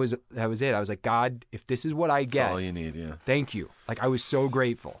 and that was it. I was like, God, if this is what I get, that's all you need. Yeah, thank you. Like I was so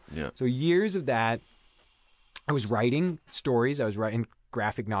grateful. Yeah. So years of that. I was writing stories. I was writing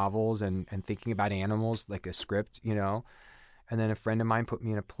graphic novels and thinking about animals like a script, And then a friend of mine put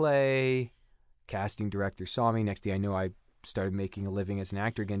me in a play. Casting director saw me. Next thing I know, I started making a living as an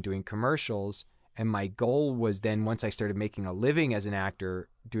actor again, doing commercials. And my goal was then, once I started making a living as an actor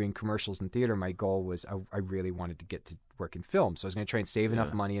doing commercials in theater, my goal was I really wanted to get to work in film. So I was going to try and save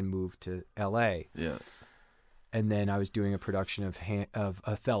enough money and move to L.A. Yeah. And then I was doing a production of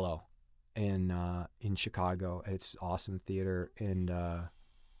Othello in Chicago at its awesome theater, and I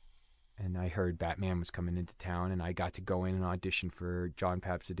heard Batman was coming into town, and I got to go in and audition for John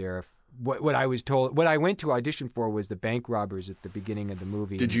Papsidera. What I was told, what I went to audition for was the bank robbers at the beginning of the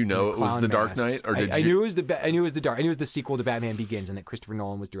movie. Did you know it was The Dark Knight, or I knew it was I knew it was the sequel to Batman Begins, and that Christopher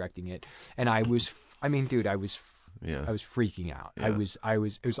Nolan was directing it. And I was freaking out. Yeah. It was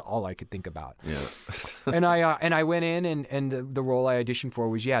all I could think about. Yeah. and I went in, and the role I auditioned for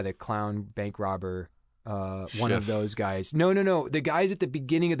was the clown bank robber. One of those guys. No. The guys at the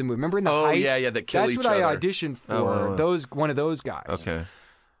beginning of the movie. Remember in the heist? that kill That's each what other. I auditioned for. One of those guys. Okay.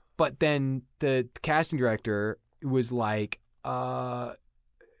 But then the casting director was like,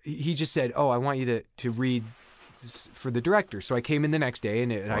 he just said, "Oh, I want you to read for the director." So I came in the next day,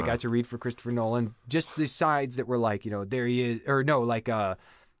 and I got to read for Christopher Nolan just the sides that were like, there he is, or no, like,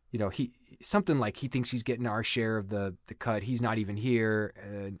 he something like he thinks he's getting our share of the cut. He's not even here,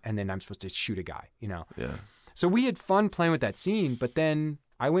 and then I'm supposed to shoot a guy, Yeah. So we had fun playing with that scene, but then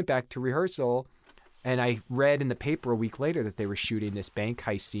I went back to rehearsal, and I read in the paper a week later that they were shooting this bank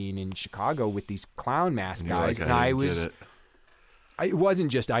heist scene in Chicago with these clown mask guys, like, and I didn't get it. It wasn't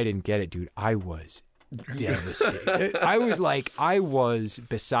just I didn't get it, dude. I was devastated. I was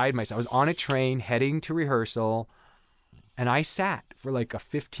beside myself. I was on a train heading to rehearsal, and I sat for like a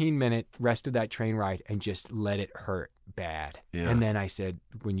 15-minute rest of that train ride and just let it hurt bad. Yeah. And then I said,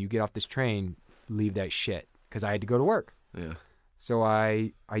 when you get off this train, leave that shit, because I had to go to work. Yeah. So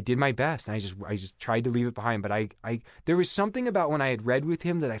I did my best, and I just tried to leave it behind. But I there was something about when I had read with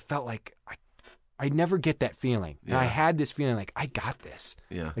him that I felt like I never get that feeling. And I had this feeling like, I got this.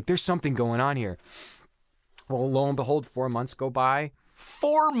 Yeah. Like there's something going on here. Well, lo and behold, 4 months go by.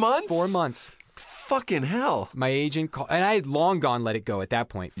 4 months? 4 months. Fucking hell. My agent called, and I had long gone let it go at that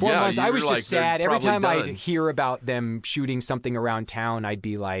point. 4 Yeah, months. you I was were just like, they're sad. Every probably time done. I'd hear about them shooting something around town, I'd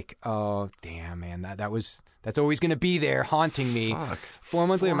be like, oh, damn, man, that's always going to be there haunting me. Fuck. 4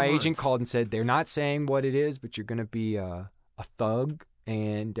 months later, 4 my agent months. called and said, they're not saying what it is, but you're going to be a thug.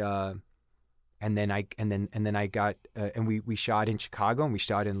 And then I got, and we shot in Chicago, and we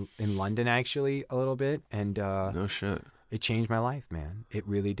shot in London actually a little bit. And No shit. it changed my life, man. It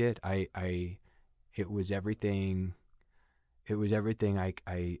really did. It was everything. It was everything I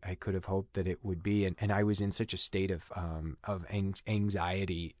could have hoped that it would be, and I was in such a state of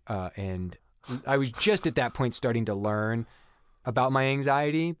anxiety, and I was just at that point starting to learn about my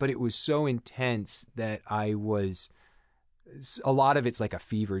anxiety, but it was so intense that a lot of it's like a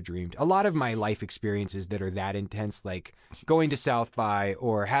fever dream. A lot of my life experiences that are that intense, like going to South by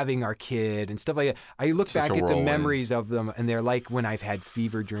or having our kid and stuff like that. I look Such back a at the whirlwind. memories of them, and they're like when I've had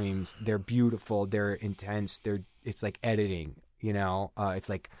fever dreams. They're beautiful. They're intense. It's like editing, it's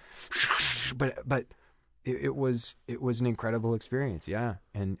like, but it was an incredible experience. Yeah.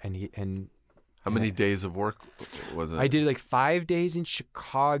 And How many days of work was it? I did like 5 days in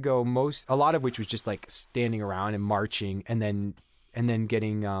Chicago, a lot of which was just like standing around and marching, and then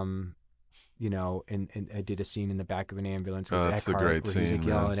getting and I did a scene in the back of an ambulance with that's a Eckhart great where he's scene, like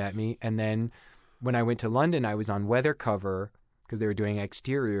yelling at me. And then when I went to London, I was on weather cover because they were doing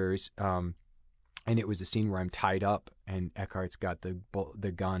exteriors. And it was a scene where I'm tied up, and Eckhart's got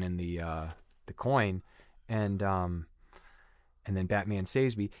the gun and the coin, and then Batman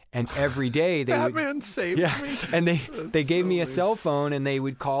saves me. And every day Batman saves me. And they gave me a cell phone, and they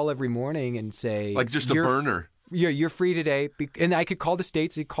would call every morning and say, like just a burner. You're free today, and I could call the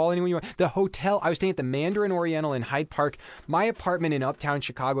States. You call anyone you want. The hotel. I was staying at the Mandarin Oriental in Hyde Park. My apartment in Uptown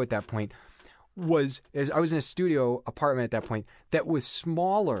Chicago at that point I was in a studio apartment at that point that was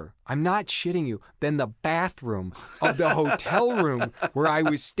smaller, I'm not shitting you, than the bathroom of the hotel room where I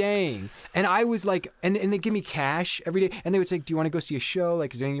was staying. And I was like, and they give me cash every day, and they would say, do you want to go see a show?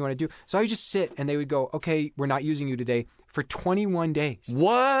 Like, is there anything you want to do? So I would just sit, and they would go, okay, we're not using you today, for 21 days.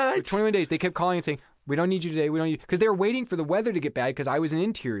 What? For 21 days. They kept calling and saying, we don't need you today. We don't need you. Because they were waiting for the weather to get bad because I was an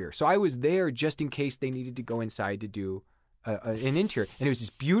interior. So I was there just in case they needed to go inside to do an interior. And it was this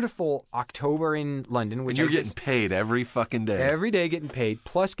beautiful October in London. Which you're getting paid every fucking day. Every day getting paid,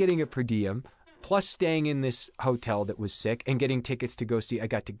 plus getting a per diem, plus staying in this hotel that was sick and getting tickets to go see. I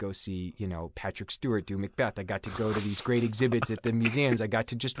got to go see, Patrick Stewart do Macbeth. I got to go to these great exhibits at the museums. I got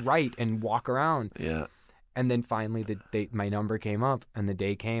to just write and walk around. Yeah. And then finally, my number came up, and the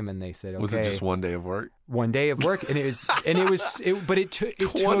day came, and they said, "Okay." Was it just one day of work? One day of work, but it took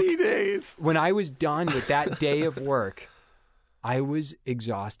 20 days. When I was done with that day of work, I was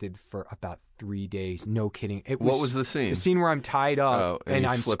exhausted for about 3 days. No kidding. What was the scene? The scene where I'm tied up and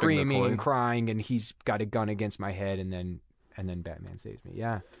I'm screaming and and crying, and he's got a gun against my head, and then Batman saves me.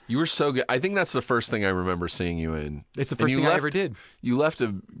 Yeah. You were so good. I think that's the first thing I remember seeing you in. It's the first thing I ever did. You left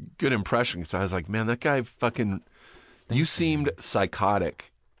a good impression because I was like, man, that guy fucking. You seemed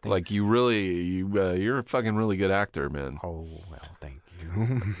psychotic. Thanks. Like you really, you're a fucking really good actor, man. Oh well, thank you.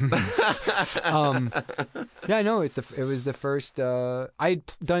 Yeah, no, it was the first. I'd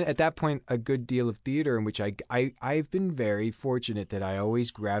done at that point a good deal of theater, in which I've been very fortunate that I always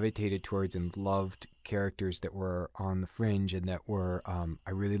gravitated towards and loved characters that were on the fringe, and that were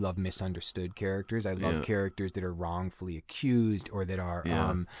I really love misunderstood characters. I love characters that are wrongfully accused, or that are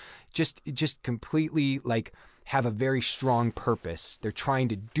just completely like have a very strong purpose. They're trying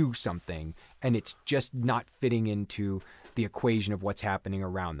to do something, and it's just not fitting into the equation of what's happening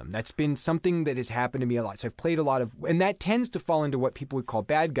around them. That's been something that has happened to me a lot. So I've played a lot of, and that tends to fall into what people would call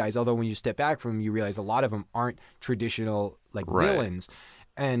bad guys, although when you step back from them, you realize a lot of them aren't traditional villains.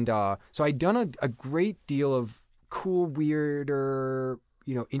 And so I'd done a great deal of cool, weirder,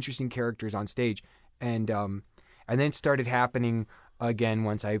 interesting characters on stage. And then it started happening again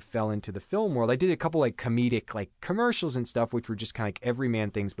once I fell into the film world. I did a couple comedic commercials and stuff, which were just kind of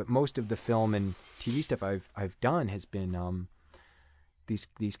everyman things. But most of the film and TV stuff I've done has been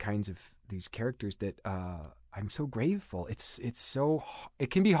these kinds of these characters that I'm so grateful.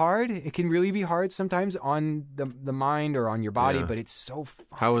 It can be hard. It can really be hard sometimes on the mind or on your body, but it's so fun.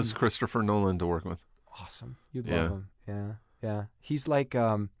 How was Christopher Nolan to work with? Awesome. You'd love him. Yeah. He's like,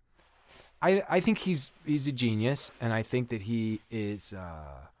 I think he's a genius, and I think that he is.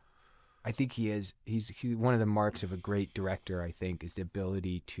 He's one of the marks of a great director. I think is the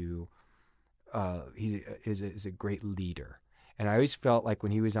ability to. He is a great leader, and I always felt like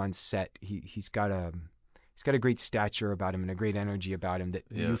when he was on set, he's got a great stature about him and a great energy about him that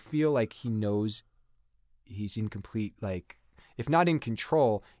you feel like he knows he's in complete, if not in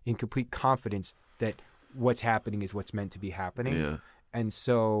control, in complete confidence that what's happening is what's meant to be happening. Yeah. And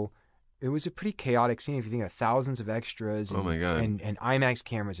so it was a pretty chaotic scene. If you think of thousands of extras and, and IMAX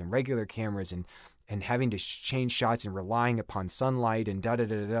cameras and regular cameras and having to change shots and relying upon sunlight and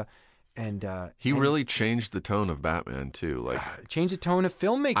da-da-da-da-da. And he really changed the tone of Batman too. Changed the tone of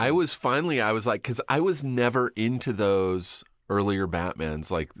filmmaking. I was like, because I was never into those earlier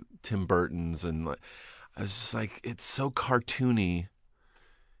Batmans like Tim Burton's, and I was just like, it's so cartoony.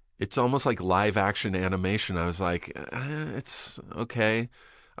 It's almost like live action animation. I was like, it's okay.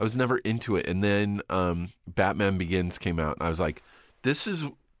 I was never into it. And then Batman Begins came out, and I was like, this is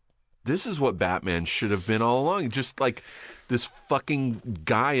what Batman should have been all along. Just like this fucking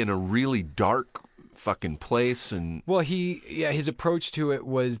guy in a really dark fucking place. And well, his approach to it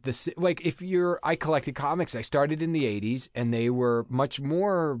was I collected comics. I started in the 80s, and they were much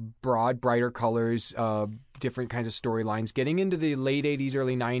more broad, brighter colors, different kinds of storylines. Getting into the late 80s,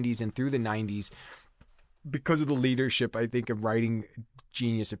 early 90s, and through the 90s, because of the leadership, I think, of writing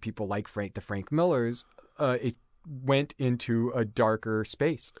genius of people like the Frank Millers, it went into a darker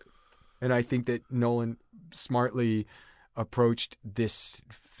space. And I think that Nolan smartly approached this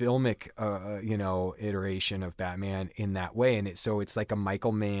filmic, iteration of Batman in that way. And it's like a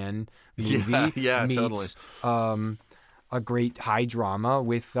Michael Mann movie meets totally. A great high drama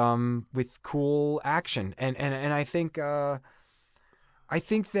with cool action. And I think I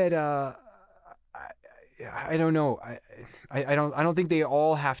think that I don't know. I don't think they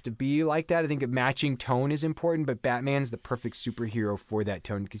all have to be like that. I think a matching tone is important, but Batman's the perfect superhero for that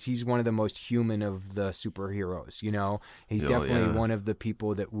tone because he's one of the most human of the superheroes. You know, he's definitely one of the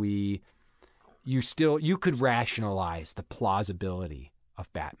people that you could rationalize the plausibility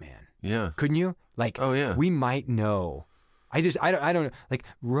of Batman. Yeah, couldn't you? Like, oh yeah, we might know. I don't know. Like,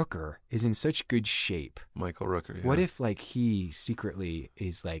 Rooker is in such good shape. Michael Rooker. Yeah. What if, like, he secretly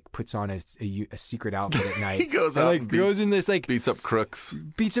is like puts on a secret outfit at night? He goes and, out like, and goes in this like beats up crooks,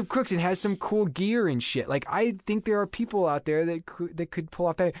 and has some cool gear and shit. Like, I think there are people out there that could pull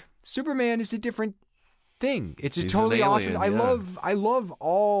off that. Superman is a different thing. He's totally awesome. I love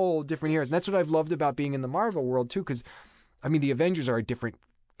all different heroes, and that's what I've loved about being in the Marvel world too. Because, I mean, the Avengers are a different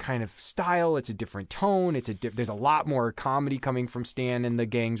kind of style. It's a different tone. There's a lot more comedy coming from Stan and the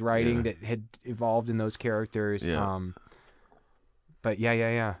gang's writing that had evolved in those characters. Yeah. But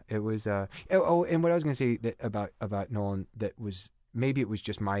yeah. It was. And what I was going to say about Nolan, that was, maybe it was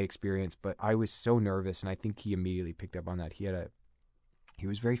just my experience, but I was so nervous, and I think he immediately picked up on that. He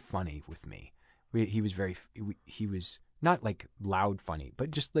was very funny with me. He was not like loud funny,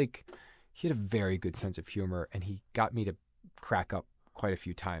 but just like he had a very good sense of humor, and he got me to crack up quite a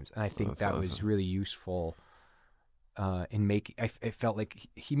few times, and I think that awesome. Was really useful in making. I felt like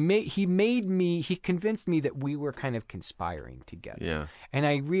he convinced me that we were kind of conspiring together. Yeah, and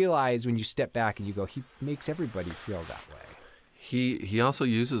I realized when you step back and you go, he makes everybody feel that way. He also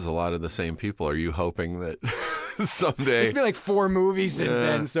uses a lot of the same people. Are you hoping that someday? It's been like 4 movies since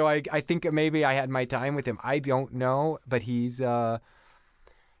then, so I think maybe I had my time with him. I don't know, but he's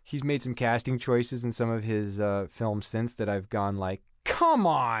made some casting choices in some of his films since that I've gone like, come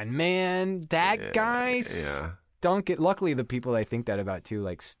on, man, that guy stunk it. Luckily, the people I think that about too,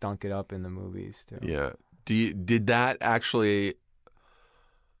 like, stunk it up in the movies too. Yeah. Did that actually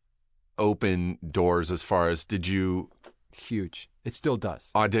open doors as far as huge? It still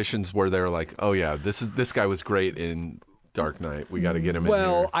does. Auditions where they're like, oh yeah, this guy was great in Dark Knight. We got to get him in here.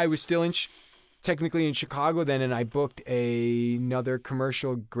 Well, I was still technically in Chicago then, and I booked another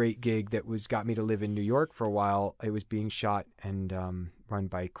commercial great gig that got me to live in New York for a while. It was being shot and run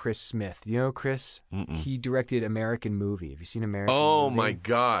by Chris Smith. You know Chris? Mm-mm. He directed American Movie. Have you seen American Movie? Oh my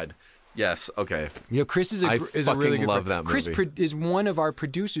God. Yes. Okay. You know, Chris is a really good love that movie. Chris is one of our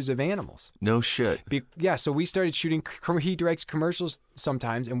producers of Animals. No shit. So we started shooting. He directs commercials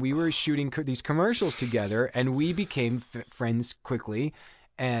sometimes, and we were shooting these commercials together, and we became friends quickly,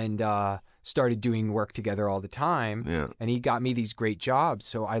 and started doing work together all the time. Yeah. And he got me these great jobs.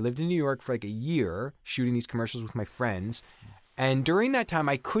 So I lived in New York for like a year shooting these commercials with my friends. And during that time,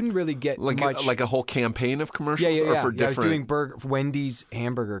 I couldn't really get much. Like a whole campaign of commercials? Yeah. Or for different... I was doing Wendy's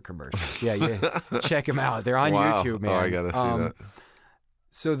hamburger commercials. Yeah. Check them out. They're on YouTube, man. Oh, I got to see that.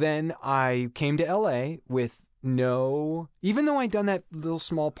 So then I came to LA with even though I'd done that little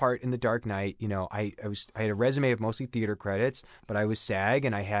small part in The Dark Knight, you know, I had a resume of mostly theater credits, but I was SAG,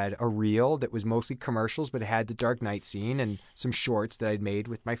 and I had a reel that was mostly commercials, but it had the Dark Knight scene and some shorts that I'd made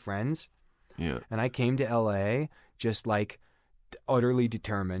with my friends. Yeah. And I came to LA just like utterly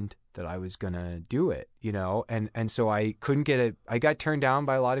determined that I was gonna do it, you know, and so I couldn't I got turned down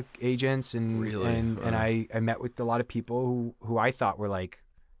by a lot of agents, and really? and I met with a lot of people who I thought were like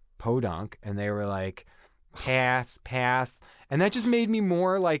podunk, and they were like, pass, and that just made me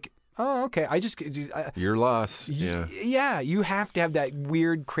more like, oh, okay, your loss. Yeah, you have to have that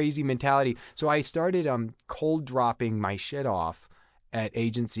weird, crazy mentality. So I started cold dropping my shit off at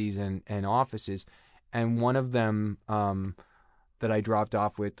agencies and offices, and one of them that I dropped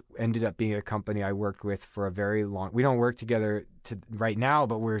off with ended up being a company I worked with for a very long. We don't work together right now,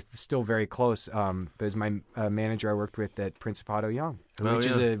 but we're still very close. Because my manager I worked with at Principato Young, which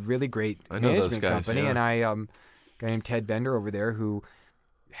is a really great management company, and I a guy named Ted Bender over there who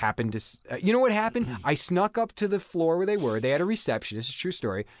happened to. You know what happened? I snuck up to the floor where they were. They had a receptionist. It's a true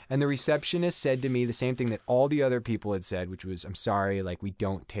story. And the receptionist said to me the same thing that all the other people had said, which was, "I'm sorry, like, we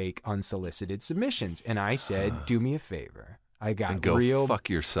don't take unsolicited submissions." And I said, "Do me a favor." I got and go real.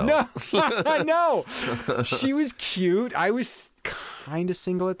 Fuck yourself. No. She was cute. I was kind of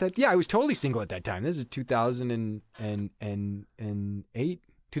single at that. Yeah, I was totally single at that time. This is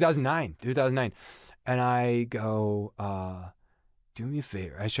 2009. And I go, do me a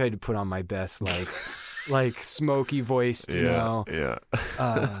favor. I tried to put on my best, like smoky voice, you know. Yeah.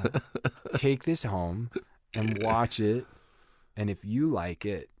 Take this home and watch it. And if you like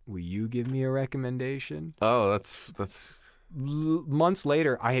it, will you give me a recommendation? Oh, that's months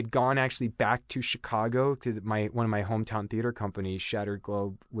later, I had gone actually back to Chicago to one of my hometown theater companies. Shattered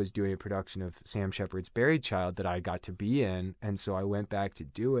Globe was doing a production of Sam Shepard's Buried Child that I got to be in, and so I went back to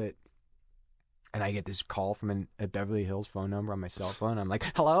do it. And I get this call from a Beverly Hills phone number on my cell phone. I'm like,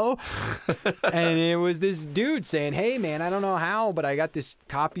 hello? And it was this dude saying, hey, man, I don't know how, but I got this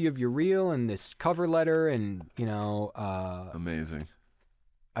copy of your reel and this cover letter and, amazing.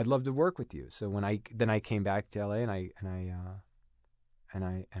 I'd love to work with you. So when I came back to LA and I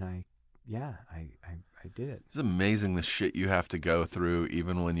did it. It's amazing the shit you have to go through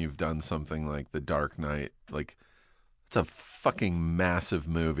even when you've done something like The Dark Knight. Like, it's a fucking massive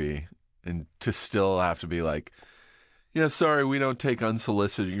movie. And to still have to be like, yeah, sorry, we don't take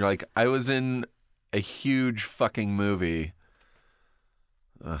unsolicited. You're like, I was in a huge fucking movie.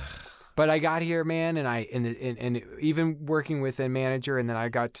 Ugh. But I got here, man, and even working with a manager, and then I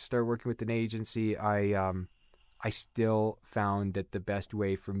got to start working with an agency. I still found that the best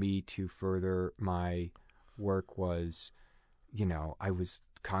way for me to further my work was, I was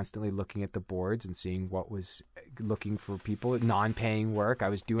constantly looking at the boards and seeing what was looking for people, non-paying work. I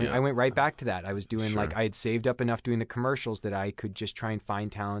went right back to that. I was doing I had saved up enough doing the commercials that I could just try and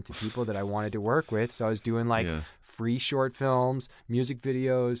find talented people that I wanted to work with. So I was doing free short films, music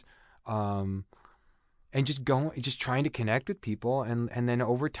videos, and just trying to connect with people. And then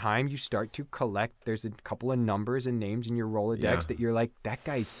over time you start to collect, there's a couple of numbers and names in your Rolodex that you're like, that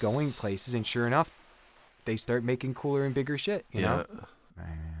guy's going places. And sure enough, they start making cooler and bigger shit, you know?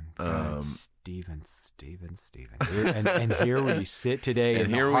 Man, God, Steven. And here we sit today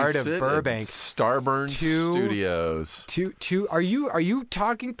in the heart of Burbank, Starburns Studios. Are you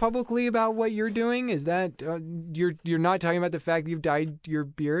talking publicly about what you're doing? Is that you're not talking about the fact that you've dyed your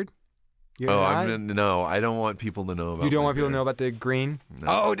beard? No, I don't want people to know about. You don't want people to know about the green? No.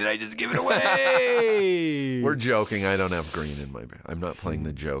 Oh, did I just give it away? We're joking. I don't have green in my beard. I'm not playing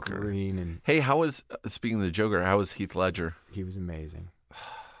the Joker. Green and hey, speaking of the Joker? How was Heath Ledger? He was amazing.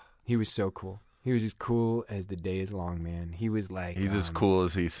 He was so cool. He was as cool as the day is long, man. He was like... He's as cool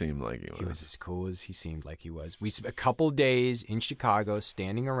as he seemed like he was. He was as cool as he seemed like he was. We spent a couple days in Chicago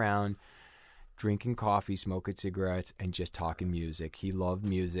standing around, drinking coffee, smoking cigarettes, and just talking music. He loved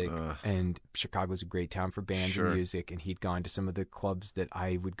music, and Chicago's a great town for bands and music, and he'd gone to some of the clubs that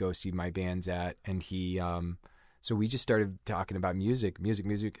I would go see my bands at, and he... so we just started talking about music, and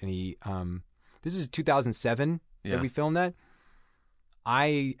he... this is 2007 that we filmed that.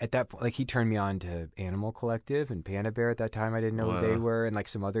 At that point, he turned me on to Animal Collective and Panda Bear at that time. I didn't know who they were, and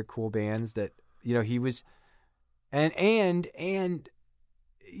some other cool bands that, he was,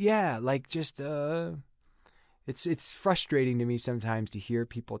 it's frustrating to me sometimes to hear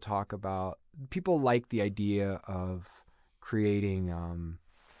people talk about, people like the idea of creating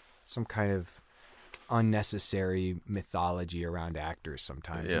some kind of unnecessary mythology around actors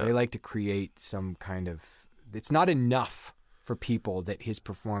sometimes. Yeah. They like to create some kind of, it's not enough for people that his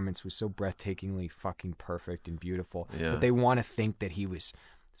performance was so breathtakingly fucking perfect and beautiful, but they want to think that he was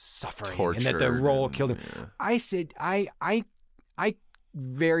suffering tortured, and that the role killed him. Yeah. I said, I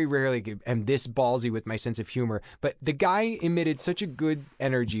very rarely am this ballsy with my sense of humor, but the guy emitted such a good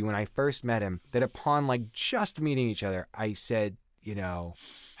energy when I first met him that upon just meeting each other, I said,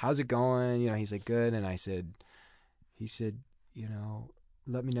 how's it going? He's like, good. And he said,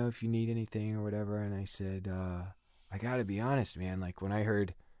 let me know if you need anything or whatever. And I said, I gotta be honest, man, when I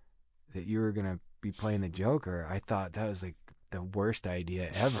heard that you were gonna be playing the Joker, I thought that was the worst idea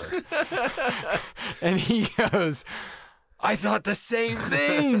ever. And he goes, I thought the same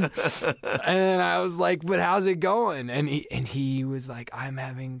thing. And I was like, but how's it going? And he was like, I'm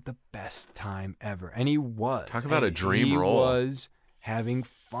having the best time ever. And he was. Talk about a dream role. He was having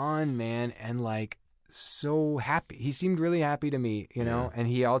fun, man, and so happy. He seemed really happy to me, and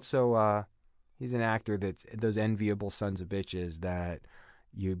he also he's an actor that's those enviable sons of bitches that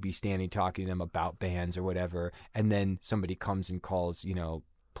you'd be standing talking to them about bands or whatever, and then somebody comes and calls,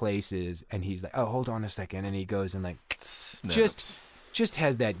 places, and he's like, oh, hold on a second, and he goes and just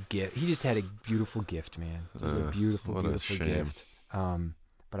has that gift. He just had a beautiful gift, man. Just a beautiful gift.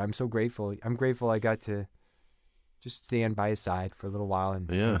 But I'm so grateful. I'm grateful I got to just stand by his side for a little while and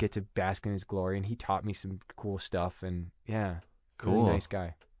get to bask in his glory, and he taught me some cool stuff, and cool. Really nice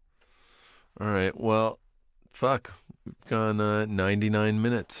guy. All right. Well, fuck. We've gone 99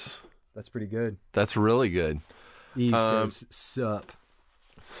 minutes. That's pretty good. That's really good. Eve says, sup.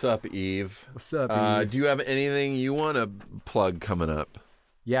 Sup, Eve. What's up, Eve? Do you have anything you want to plug coming up?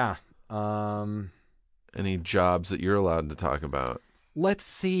 Yeah. Any jobs that you're allowed to talk about? Let's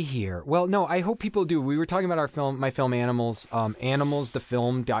see here. Well, no, I hope people do. We were talking about my film Animals.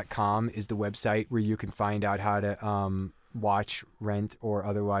 Animalsthefilm.com is the website where you can find out how to watch, rent, or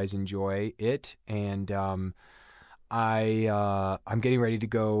otherwise enjoy it. And I'm getting ready to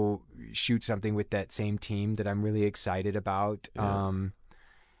go shoot something with that same team that I'm really excited about.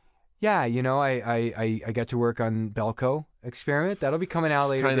 Yeah. I got to work on Belko Experiment. That'll be coming out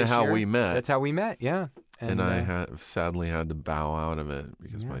later this year. Kind of how we met. That's how we met, yeah. And I have sadly had to bow out of it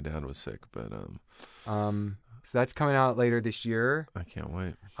because my dad was sick. But so that's coming out later this year. I can't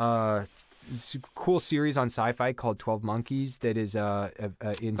wait. It's a cool series on Sci-Fi called 12 Monkeys that is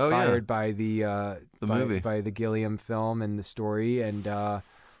inspired by the movie, by the Gilliam film and the story. And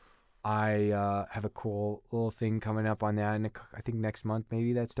I have a cool little thing coming up on that. And I think next month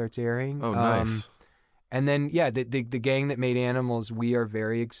maybe that starts airing. Oh, nice. And then, the gang that made Animals, we are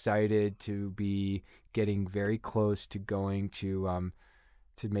very excited to be getting very close to going to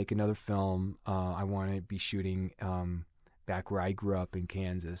make another film. I want to be shooting back where I grew up in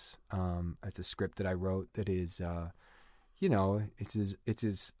Kansas. It's a script that I wrote that is, it's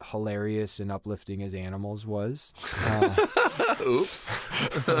as hilarious and uplifting as Animals was. Oops.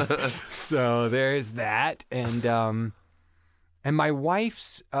 So there's that. And my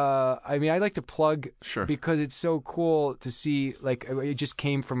wife's, I like to plug because it's so cool to see, like, it just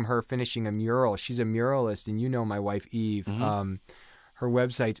came from her finishing a mural. She's a muralist, and my wife, Eve. Mm-hmm. Her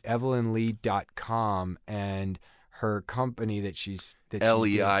website's evelynlee.com, and her company that she's...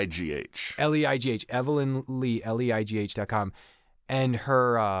 Leigh. Leigh, Evelyn Lee, leigh.com. And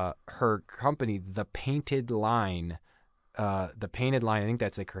her company, The Painted Line, I think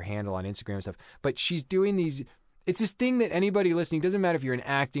that's like her handle on Instagram and stuff. But she's doing these... It's this thing that anybody listening, doesn't matter if you're in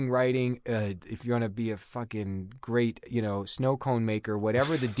acting, writing, if you want to be a fucking great, snow cone maker,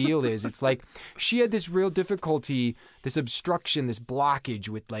 whatever the deal is. It's like she had this real difficulty, this obstruction, this blockage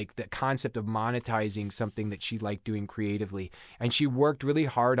with like the concept of monetizing something that she liked doing creatively. And she worked really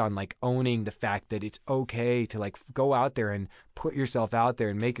hard on like owning the fact that it's okay to like go out there and put yourself out there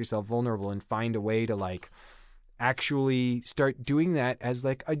and make yourself vulnerable and find a way to like actually start doing that as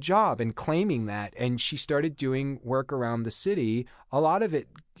like a job and claiming that. And she started doing work around the city, a lot of it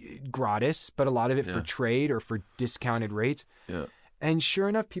gratis, but a lot of it for trade or for discounted rates. Yeah. And sure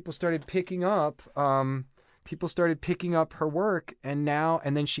enough, people started picking up her work, and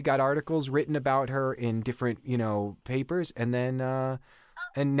then she got articles written about her in different, papers. And then,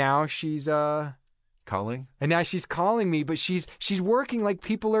 and now she's, calling? And now she's calling me, but she's working like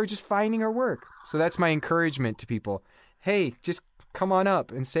people are just finding her work. So that's my encouragement to people. Hey, just come on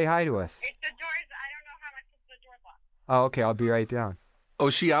up and say hi to us. It's the doors. I don't know how much the door's locked. Oh, okay. I'll be right down. Oh,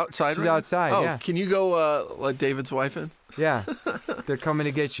 is she outside? She's outside, Oh, yeah. Can you go let David's wife in? Yeah. They're coming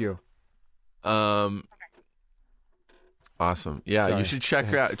to get you. Awesome. Yeah, Sorry. you should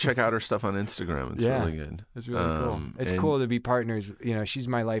check out her stuff on Instagram. It's really good. It's really cool. It's cool to be partners. She's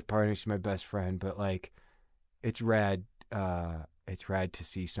my life partner. She's my best friend. But like, it's rad. It's rad to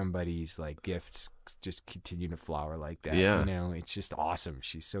see somebody's like gifts just continue to flower like that. Yeah. It's just awesome.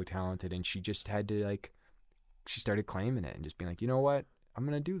 She's so talented, and she just had to she started claiming it and just being like, you know what, I'm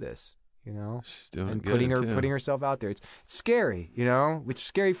gonna do this. She's doing and good putting herself out there. It's scary. It's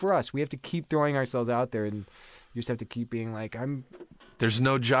scary for us. We have to keep throwing ourselves out there, and you just have to keep being like, There's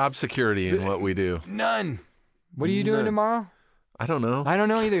no job security in what we do. None. What are you doing tomorrow? I don't know. I don't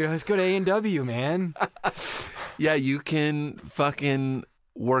know either. Let's go to A&W, man. Yeah, you can fucking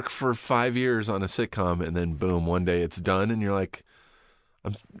work for 5 years on a sitcom, and then boom, one day it's done, and you're like,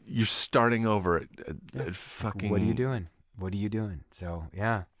 you're starting over at fucking. What are you doing? What are you doing? So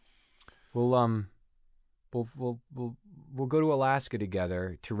yeah, we'll go to Alaska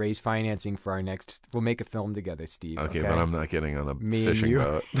together to raise financing for our next. We'll make a film together, Steve. Okay, but I'm not getting on a Me fishing and you.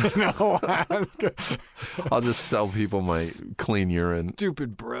 boat. No, I'll just sell people my clean urine.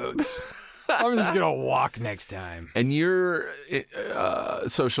 stupid brutes. I'm just gonna walk next time. And your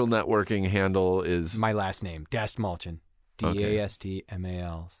social networking handle is My last name, Dastmalchian. DASTMALCHIAN.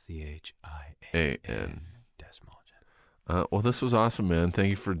 Dastmalchian. Well, this was awesome, man.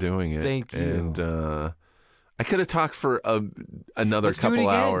 Thank you for doing it. Thank you. And I could have talked for another Let's do it couple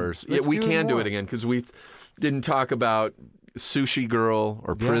again. hours. Let's we do it can do more. it again because we didn't talk about Sushi Girl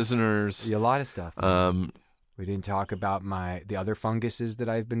or Prisoners. Yeah, a lot of stuff. We didn't talk about the other funguses that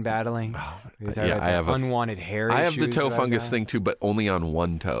I've been battling. We didn't talk about I the have unwanted hair I have the issues toe that I've fungus got. thing too, but only on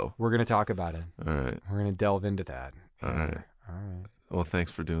one toe. We're gonna talk about it. All right. We're gonna delve into that. All right. All right. Well,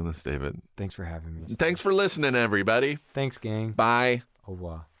 thanks for doing this, David. Thanks for having me. Thanks for listening, everybody. Thanks, gang. Bye. Au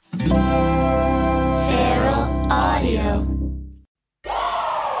revoir. Feral Audio.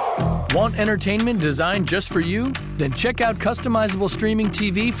 Want entertainment designed just for you? Then check out customizable streaming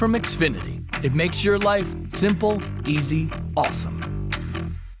TV from Xfinity. It makes your life simple, easy, awesome.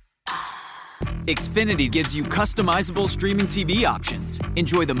 Xfinity gives you customizable streaming TV options.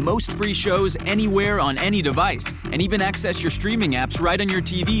 Enjoy the most free shows anywhere on any device, and even access your streaming apps right on your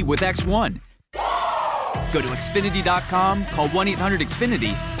TV with X1. Go to Xfinity.com, call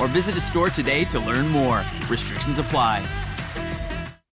 1-800-XFINITY, or visit a store today to learn more. Restrictions apply.